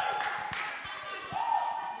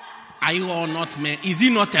 Are you all not men? Is he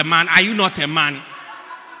not a man? Are you not a man?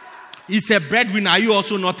 He's a breadwinner. Are you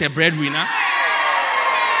also not a breadwinner?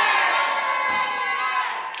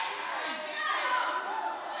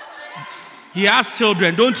 He has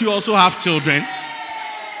children. Don't you also have children?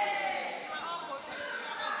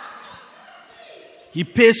 He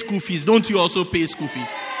pays school fees. Don't you also pay school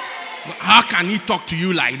fees? How can he talk to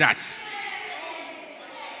you like that?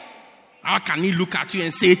 How can he look at you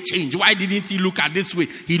and say change? Why didn't he look at this way?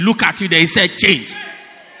 He looked at you there, he said change.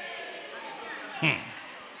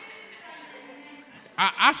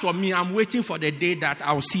 As for me, I'm waiting for the day that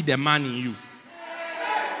I'll see the man in you.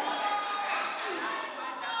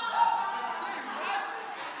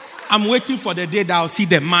 I'm waiting for the day that I'll see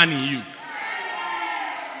the man in you.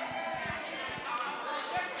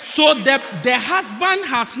 So the husband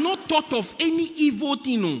has not thought of any evil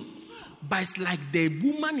thing. But it's like the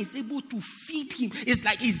woman is able to feed him. It's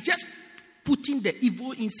like he's just putting the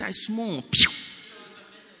evil inside small. Pew,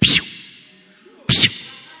 pew, pew.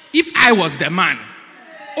 If I was the man,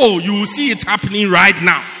 you will see it happening right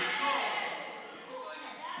now.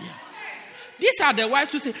 Yeah. These are the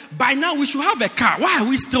wives who say, by now we should have a car. Why are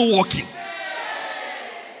we still walking?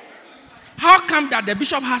 How come that the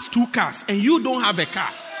bishop has 2 cars and you don't have a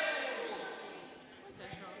car?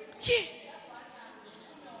 Yeah.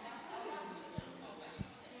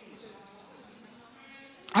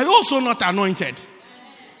 Are you also not anointed?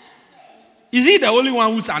 Is he the only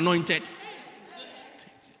one who's anointed?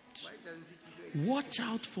 Watch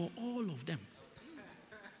out for all of them.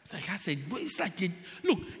 It's like I said, it's like,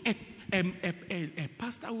 look, a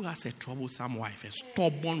pastor who has a troublesome wife, a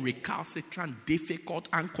stubborn, recalcitrant, difficult,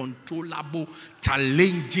 uncontrollable,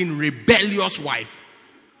 challenging, rebellious wife.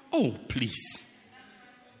 Oh, please.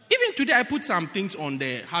 Even today, I put some things on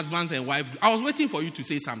the husbands and wives. I was waiting for you to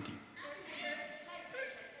say something.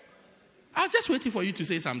 I was just waiting for you to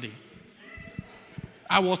say something.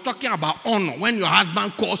 I was talking about honor. When your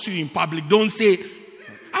husband calls you in public, don't say,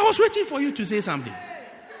 I was waiting for you to say something.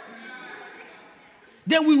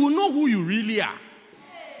 Then we will know who you really are.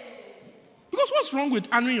 Because what's wrong with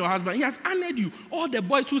honoring your husband? He has honored you. All the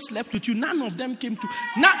boys who slept with you, none of them came to.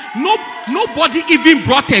 Nobody even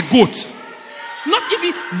brought a goat. Not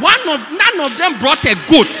even none of them brought a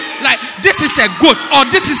goat. Like, this is a goat or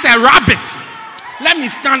this is a rabbit. Let me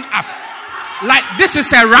stand up. Like, this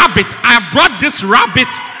is a rabbit. I have brought this rabbit.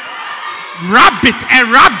 A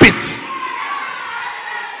rabbit.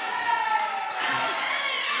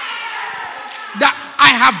 That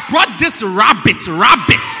I have brought this rabbit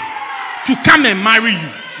to come and marry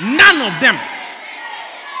you. None of them.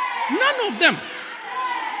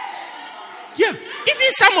 Yeah.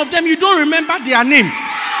 Even some of them, you don't remember their names.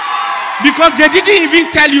 Because they didn't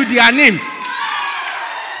even tell you their names.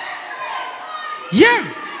 Yeah.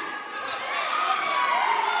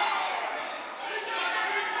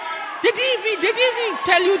 They didn't even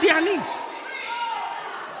tell you their names.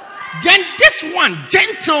 Then this one,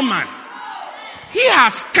 gentleman, he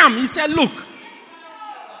has come. He said, look,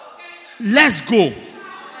 let's go.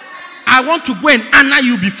 I want to go and honor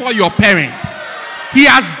you before your parents. He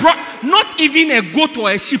has brought not even a goat or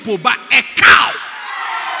a sheep, but a cow.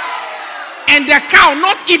 And the cow,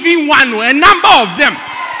 not even one, a number of them.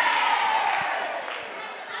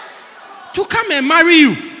 To come and marry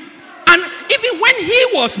you. And even when he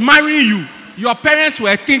was marrying you, your parents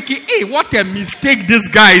were thinking, hey, what a mistake this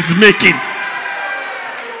guy is making.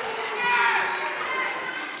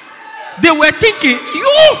 They were thinking,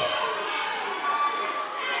 you.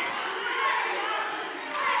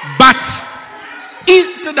 But,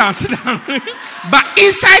 sit down. But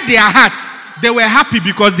inside their hearts, they were happy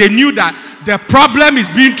because they knew that the problem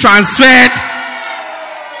is being transferred.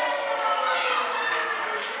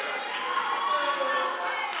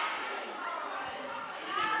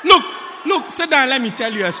 Look, sit down, let me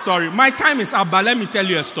tell you a story. My time is up, but let me tell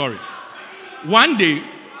you a story. One day,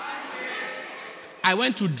 I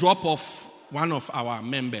went to drop off one of our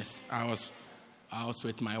members. I was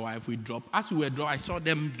with my wife. We dropped. As we were dropping, I saw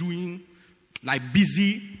them doing, like,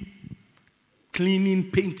 busy cleaning,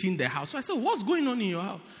 painting the house. So I said, what's going on in your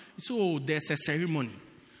house? So there's a ceremony.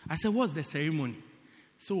 I said, what's the ceremony?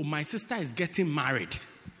 So my sister is getting married.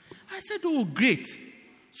 I said, oh, great.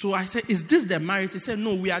 So I said, is this the marriage? He said,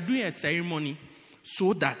 no, we are doing a ceremony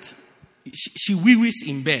so that she wee-wees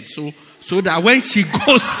in bed. So that when she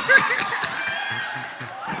goes...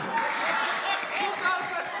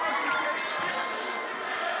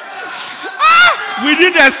 we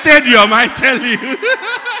need a stadium, I tell you.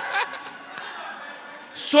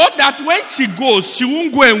 So that when she goes, she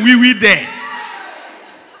won't go and wee-wee there.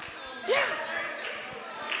 Yeah.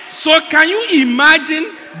 So can you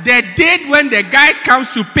imagine the day when the guy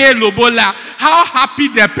comes to pay lobola, how happy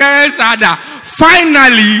the parents are that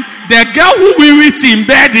finally the girl who wee-wees in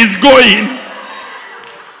bed is going.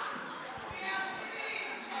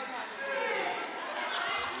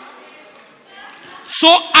 So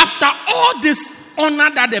after all this honor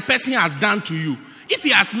that the person has done to you, if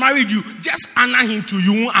he has married you, just honor him too.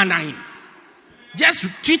 You won't honor him. Just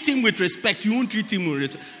treat him with respect. You won't treat him with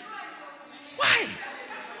respect. Why?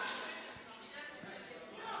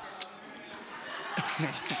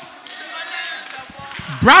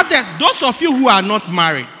 Brothers, those of you who are not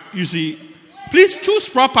married, you see, please choose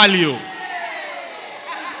properly. Oh.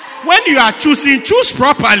 When you are choosing, choose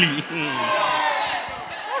properly.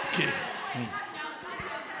 Okay.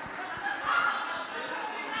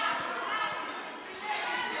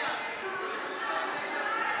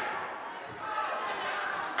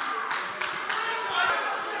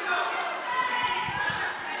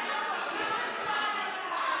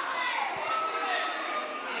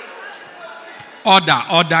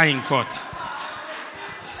 Order in court.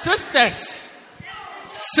 Sisters,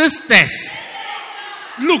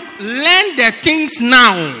 look, learn the things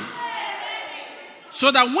now,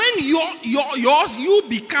 so that when you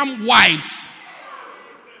become wives,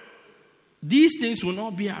 these things will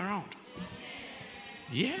not be around.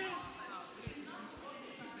 Yeah.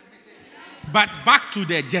 But back to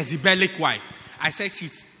the Jezebelic wife. I said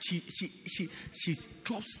she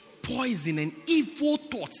drops poison and evil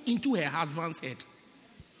thoughts into her husband's head.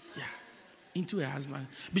 Yeah, into her husband.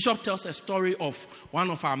 Bishop tells a story of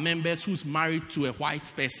one of our members who's married to a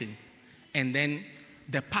white person, and then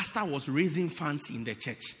the pastor was raising funds in the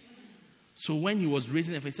church. So when he was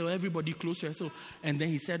raising it, he said, everybody close to her. So, and then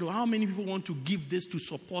he said, how many people want to give this to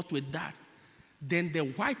support with that? Then the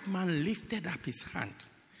white man lifted up his hand.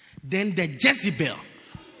 Then the Jezebel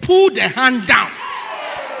pulled the hand down.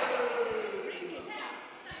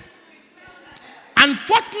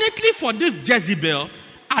 Unfortunately for this Jezebel,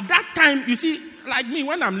 at that time, you see, like me,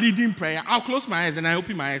 when I'm leading prayer, I'll close my eyes and I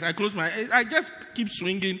open my eyes. I close my eyes. I just keep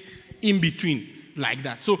swinging in between like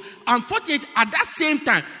that. So, unfortunately, at that same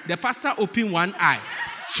time, the pastor opened one eye.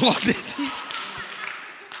 Saw that.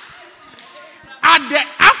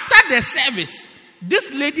 After the service,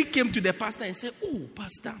 this lady came to the pastor and said, oh,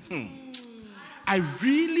 pastor, I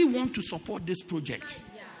really want to support this project.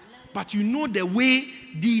 But you know the way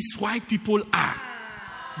these white people are.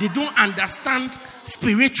 They don't understand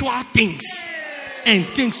spiritual things and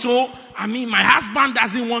things. So, my husband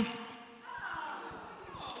doesn't want.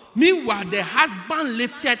 Meanwhile, the husband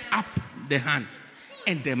lifted up the hand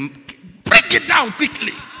and then break it down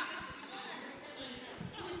quickly.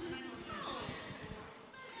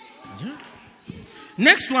 Yeah.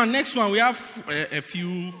 Next one. We have a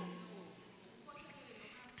few.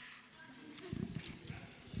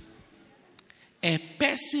 A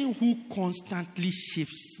person who constantly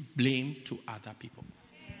shifts blame to other people.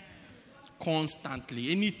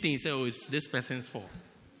 Constantly. Anything, say, oh, it's this person's fault.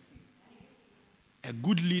 A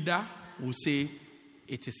good leader will say,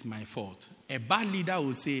 it is my fault. A bad leader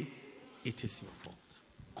will say, it is your fault.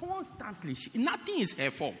 Constantly. Nothing is her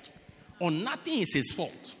fault. Or nothing is his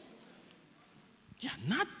fault. Yeah,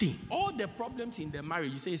 nothing. All the problems in the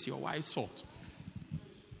marriage, you say it's your wife's fault.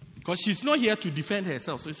 Because she's not here to defend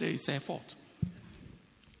herself, so you say it's her fault.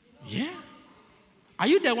 Yeah. Are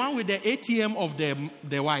you the one with the ATM of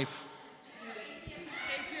the wife?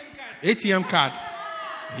 ATM card.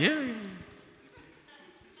 Yeah.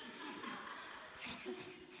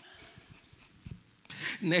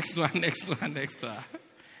 Next one.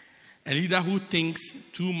 A leader who thinks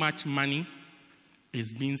too much money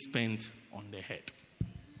is being spent on the head.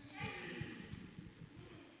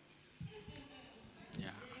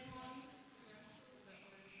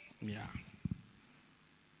 Yeah.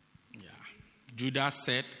 Judas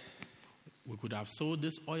said, we could have sold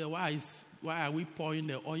this oil. Why are we pouring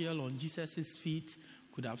the oil on Jesus' feet?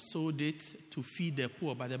 Could have sold it to feed the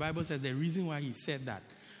poor. But the Bible says the reason why he said that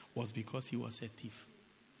was because he was a thief.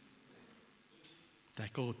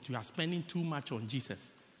 Like, oh, you are spending too much on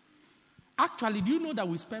Jesus. Actually, do you know that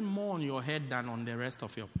we spend more on your head than on the rest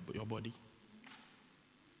of your body?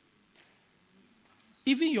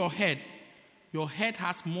 Even your head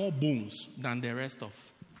has more bones than the rest of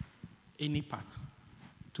any part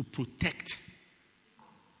to protect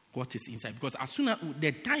what is inside. Because as soon as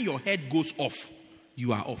the time your head goes off,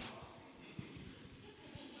 you are off.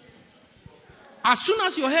 As soon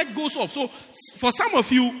as your head goes off. So for some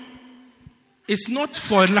of you, it's not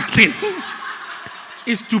for nothing.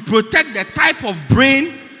 It's to protect the type of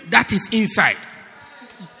brain that is inside.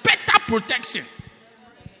 Better protection.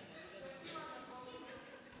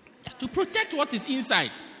 To protect what is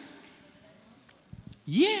inside.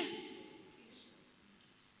 Yeah.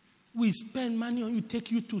 We spend money on you,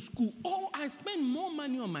 take you to school. Oh, I spend more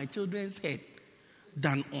money on my children's head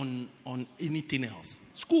than on anything else.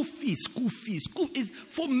 School fees is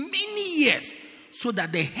for many years so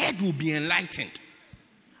that the head will be enlightened.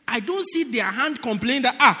 I don't see their hand complain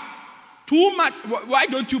that, too much. Why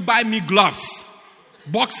don't you buy me gloves?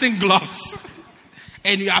 Boxing gloves.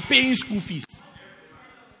 And you are paying school fees.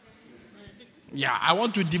 Yeah, I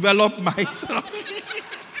want to develop myself.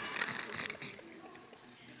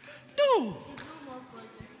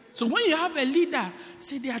 So when you have a leader,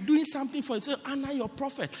 say they are doing something for you, say honor your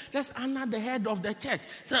prophet. Let's honor the head of the church.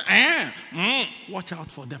 Say, watch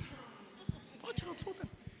out for them. Watch out for them.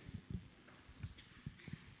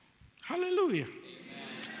 Hallelujah.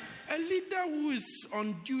 A leader who is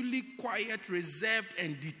unduly quiet, reserved,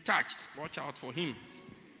 and detached, watch out for him.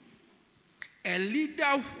 A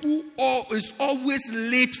leader who is always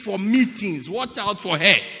late for meetings, watch out for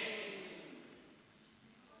her.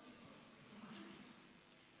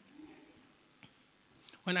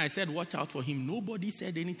 When I said watch out for him, nobody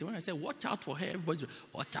said anything. When I said watch out for her, everybody said,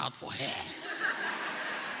 watch out for her.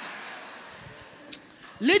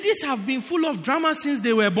 Ladies have been full of drama since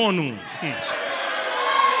they were born.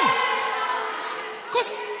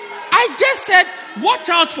 Because I just said, watch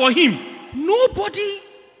out for him. Nobody.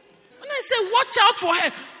 When I said, watch out for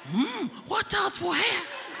her. Watch out for her.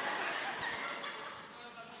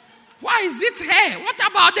 Why is it her? What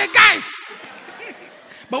about the guys?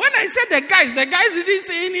 But when I said the guys didn't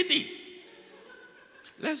say anything.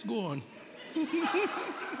 Let's go on.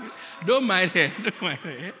 Don't mind her. Don't mind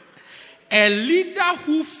her. A leader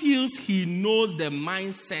who feels he knows the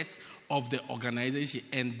mindset of the organization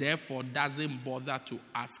and therefore doesn't bother to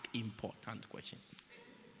ask important questions.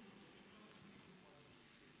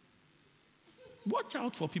 Watch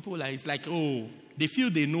out for people like it's like, they feel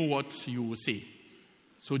they know what you will say.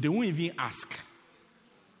 So they won't even ask.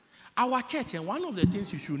 Our church, and one of the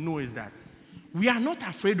things you should know is that we are not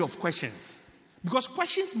afraid of questions. Because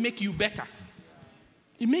questions make you better.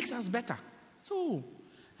 It makes us better. So,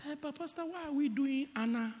 but Pastor, why are we doing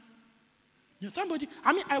Anna?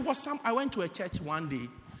 I went to a church one day.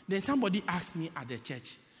 Then somebody asked me at the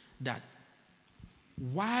church that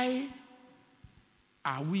why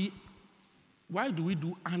do we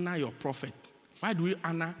do honor your prophet? Why do we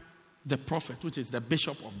honor the prophet, which is the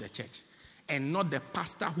bishop of the church, and not the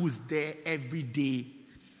pastor who's there every day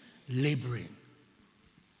laboring?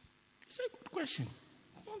 It's a good question.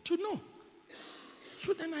 I want to know.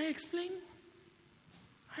 So then I explained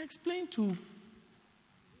to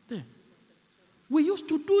them. We used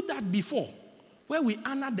to do that before, where we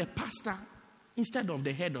honor the pastor instead of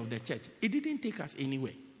the head of the church. It didn't take us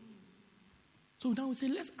anywhere. So now we say,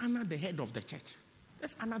 let's honor the head of the church.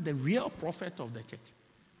 Let's honor the real prophet of the church.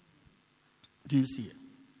 Do you see it?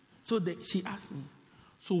 So she asked me,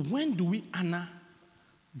 so when do we honor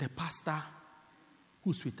the pastor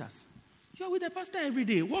who's with us? You're with the pastor every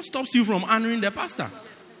day. What stops you from honoring the pastor?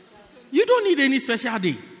 You don't need any special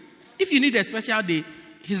day. If you need a special day,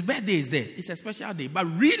 his birthday is there. It's a special day. But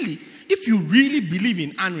really, if you really believe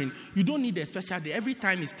in honoring, you don't need a special day. Every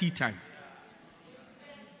time is tea time.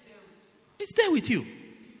 It's there with you.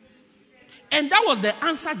 And that was the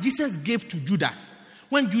answer Jesus gave to Judas.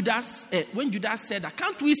 When Judas said,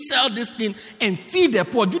 can't we sell this thing and feed the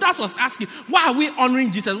poor? Judas was asking, why are we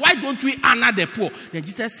honoring Jesus? Why don't we honor the poor? Then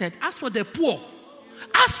Jesus said, as for the poor,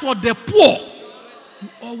 you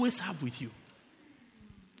always have with you.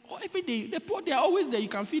 Every day, the poor, they are always there. You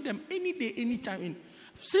can feed them any day, any time.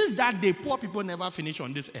 Since that day, poor people never finish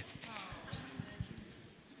on this earth.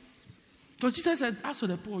 Because Jesus said, as for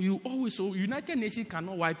the poor, you always, so United Nations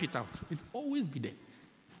cannot wipe it out. It will always be there.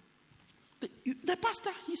 The pastor,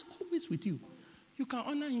 he's always with you. You can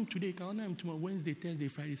honor him today, you can honor him tomorrow, Wednesday, Thursday,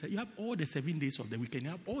 Friday. You have all the 7 days of the weekend. You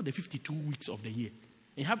have all the 52 weeks of the year.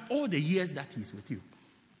 You have all the years that he's with you.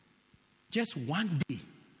 Just one day,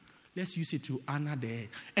 let's use it to honor the head.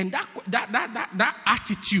 And that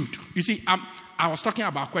attitude, you see, I was talking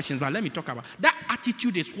about questions, but let me talk about that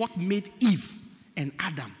attitude is what made Eve and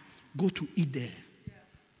Adam go to eat the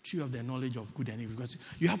tree of the knowledge of good and evil. Because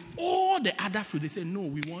you have all the other fruit. They say, no,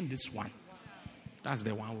 we want this one. That's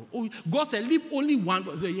the one. God said, leave only one.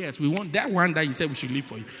 I say, yes, we want that one that you said we should leave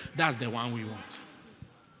for you. That's the one we want.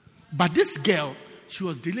 But this girl, she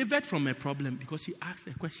was delivered from a problem because she asked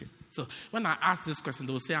a question. So when I ask this question,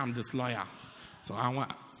 they'll say I'm disloyal. So I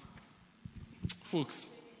want to ask. Folks,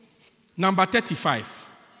 number 35.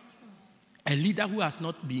 A leader who has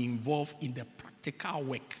not been involved in the practical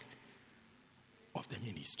work of the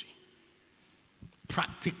ministry.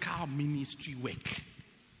 Practical ministry work.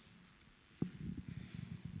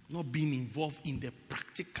 Not being involved in the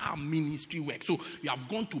practical ministry work. So you have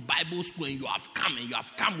gone to Bible school and you have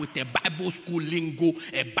come with a Bible school lingo,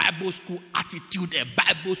 a Bible school attitude, a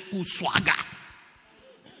Bible school swagger.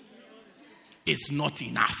 It's not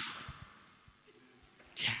enough.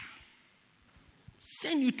 Yeah.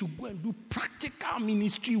 Send you to go and do practical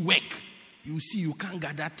ministry work. You see, you can't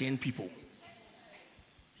gather 10 people.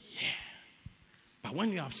 Yeah. But But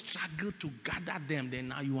when you have struggled to gather them, then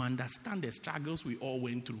now you understand the struggles we all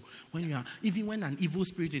went through. Even when an evil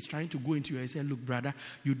spirit is trying to go into you, I say, look, brother,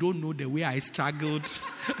 you don't know the way I struggled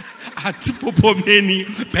at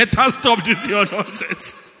Popomeni. Better stop this your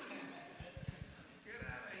nonsense.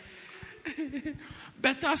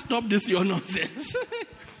 Better stop this your nonsense.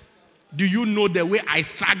 Do you know the way I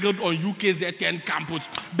struggled on UKZN campus?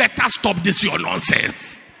 Better stop this your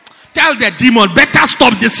nonsense. Tell the demon, better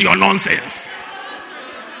stop this your nonsense.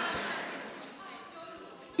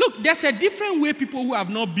 Look, there's a different way people who have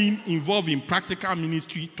not been involved in practical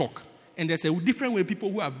ministry talk. And there's a different way people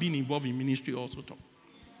who have been involved in ministry also talk.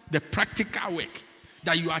 The practical work.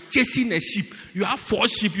 That you are chasing a sheep. You have 4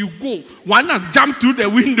 sheep. You go. One has jumped through the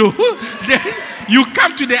window. Then you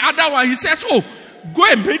come to the other one. He says, oh, go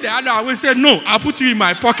and bring the other one. We say, no, I'll put you in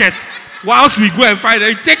my pocket. Whilst we go and find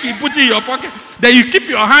it, you take it, put it in your pocket. Then you keep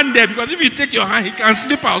your hand there. Because if you take your hand, he can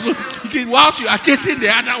slip out. So whilst you are chasing the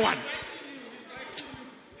other one.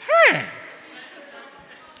 Hey.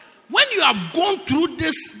 When you have gone through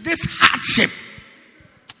this hardship,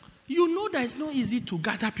 you know that it's not easy to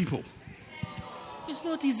gather people. It's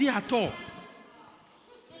not easy at all.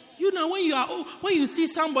 You know, when you see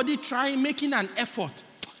somebody trying, making an effort,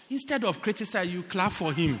 instead of criticizing, you clap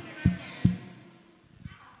for him.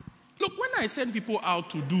 Look, when I send people out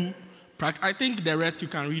to do practice, I think the rest you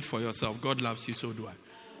can read for yourself. God loves you, so do I.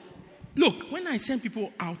 Look, when I send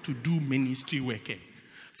people out to do ministry work,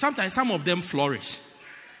 sometimes some of them flourish.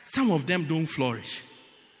 Some of them don't flourish.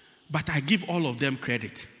 But I give all of them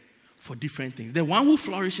credit for different things. The one who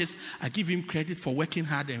flourishes, I give him credit for working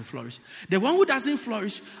hard and flourish. The one who doesn't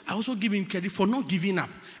flourish, I also give him credit for not giving up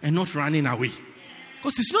and not running away.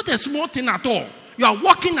 Because it's not a small thing at all. You are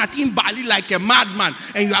walking at Imbali like a madman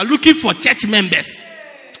and you are looking for church members.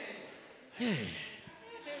 Hey,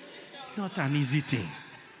 it's not an easy thing.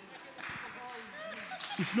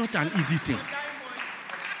 It's not an easy thing.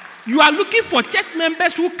 You are looking for church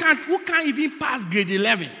members who can't even pass grade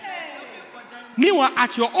 11. Meanwhile,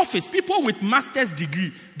 at your office, people with master's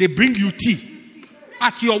degree, they bring you tea.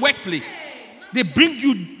 At your workplace, they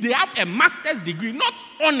have a master's degree, not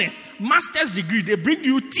honest, master's degree, they bring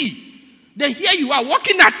you tea. Then here you are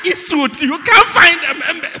walking at Eastwood, you can't find the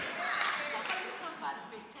members.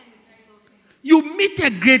 You meet a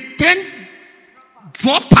grade 10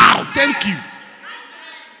 dropout, thank you.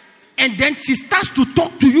 And then she starts to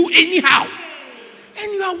talk to you anyhow.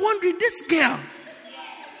 And you are wondering, this girl,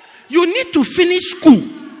 you need to finish school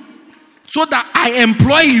so that I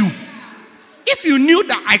employ you. If you knew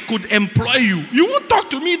that I could employ you, you won't talk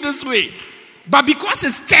to me this way. But because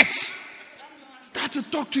it's church, start to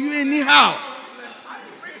talk to you anyhow.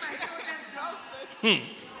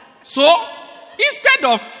 So, instead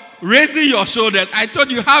of raising your shoulders, I told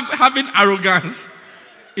you having arrogance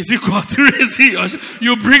is equal to raising your shoulders.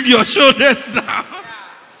 You bring your shoulders down.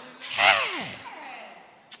 Hey.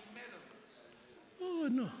 Oh,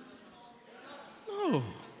 no. No.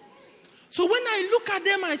 So when I look at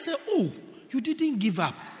them, I say, oh, you didn't give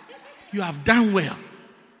up. You have done well.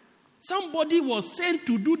 Somebody was sent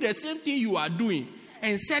to do the same thing you are doing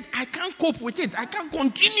and said, I can't cope with it. I can't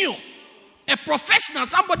continue. A professional,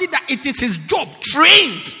 somebody that it is his job,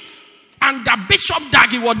 trained under Bishop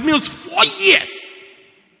Dag Heward-Mills 4 years.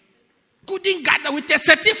 Couldn't gather with a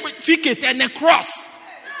certificate and a cross.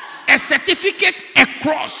 A certificate, a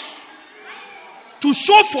cross. To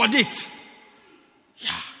show for it.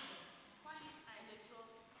 Yeah.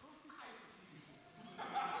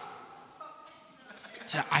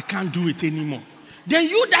 So I can't do it anymore. Then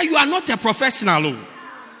you are not a professional,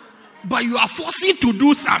 but you are forcing to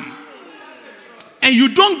do some. And you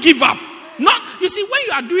don't give up. You see, when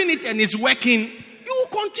you are doing it and it's working, you will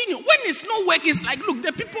continue. When it's not working, it's like, look,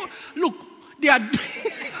 the people, they are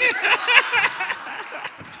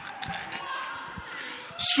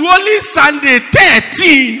Surely Sunday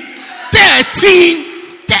 13.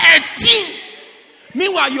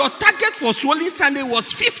 Meanwhile, your target for Surely Sunday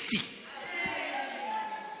was 50.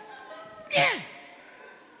 Yeah.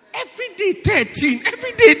 Every day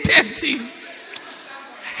 13.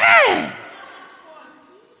 Hey.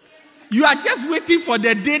 You are just waiting for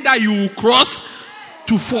the day that you will cross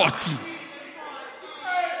to 40.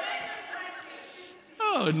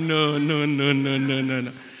 Oh, no.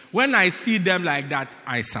 When I see them like that,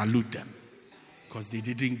 I salute them. Because they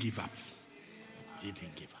didn't give up.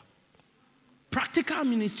 Practical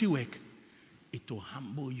ministry work, it will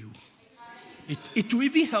humble you. It will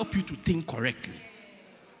even help you to think correctly.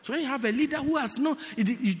 So when you have a leader who has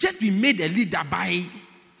you just been made a leader by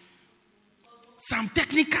some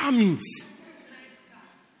technical means.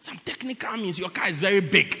 Your car is very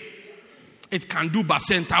big. It can do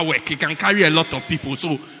bacenta work. It can carry a lot of people.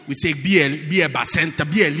 So we say, be a bacenta,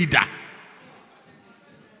 be a leader.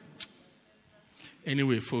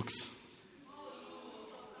 Anyway, folks,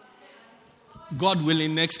 God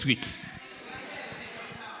willing, next week.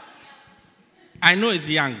 I know it's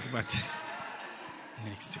young, but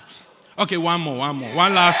next week. Okay, one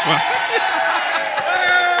last one.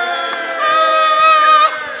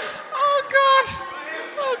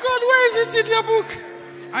 Oh God, where is it in the book?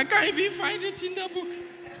 I can't even find it in the book.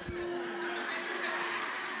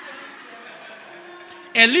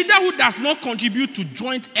 A leader who does not contribute to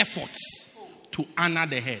joint efforts to honor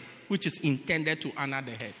the head, which is intended to honor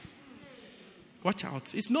the head. Watch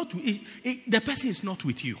out. It's not. The person is not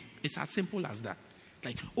with you. It's as simple as that.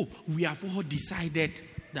 Like, we have all decided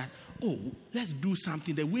that, let's do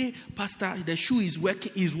something. The way Pastor, the shoe is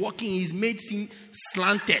walking, is made seem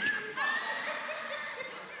slanted.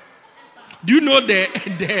 Do you know the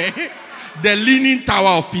Leaning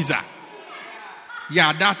Tower of Pisa?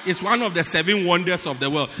 Yeah, that is one of the 7 wonders of the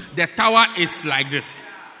world. The tower is like this.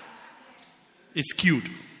 It's skewed.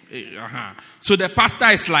 So the pastor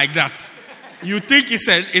is like that. You think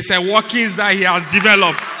it's a workings that he has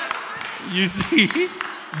developed. You see?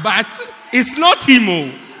 But it's not him.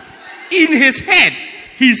 In his head,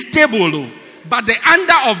 he's stable. But the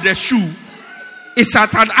under of the shoe is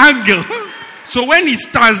at an angle. So when he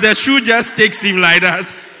stands, the shoe just takes him like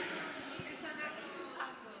that.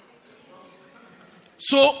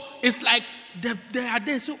 So it's like they are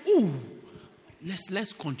there. So,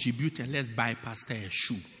 let's contribute and let's buy Pastor a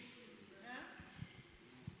shoe.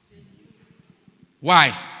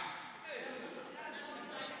 Why?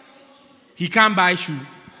 He can't buy shoe.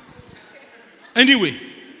 Anyway,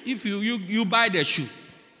 if you buy the shoe,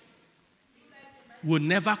 will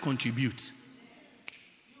never contribute.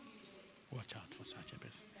 Watch out for such a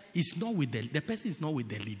person. It's not with the person is not with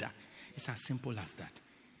the leader. It's as simple as that.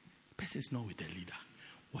 The person is not with the leader.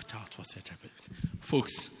 Watch out for such a person.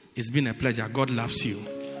 Folks, it's been a pleasure. God loves you,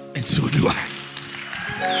 and so do I.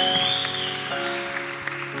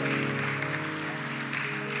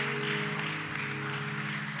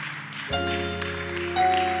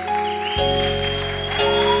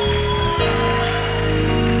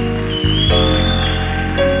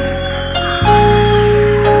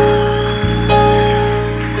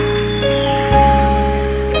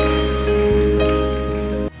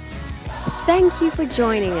 Thank you for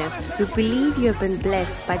joining us. We believe you have been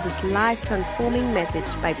blessed by this life-transforming message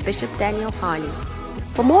by Bishop Daniel Harley.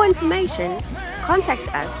 For more information, contact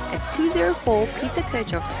us at 204 Peter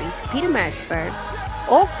Kirchhoff Street, Pietermaritzburg,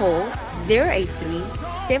 or call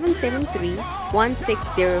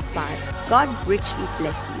 083-773-1605. God richly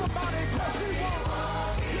bless you.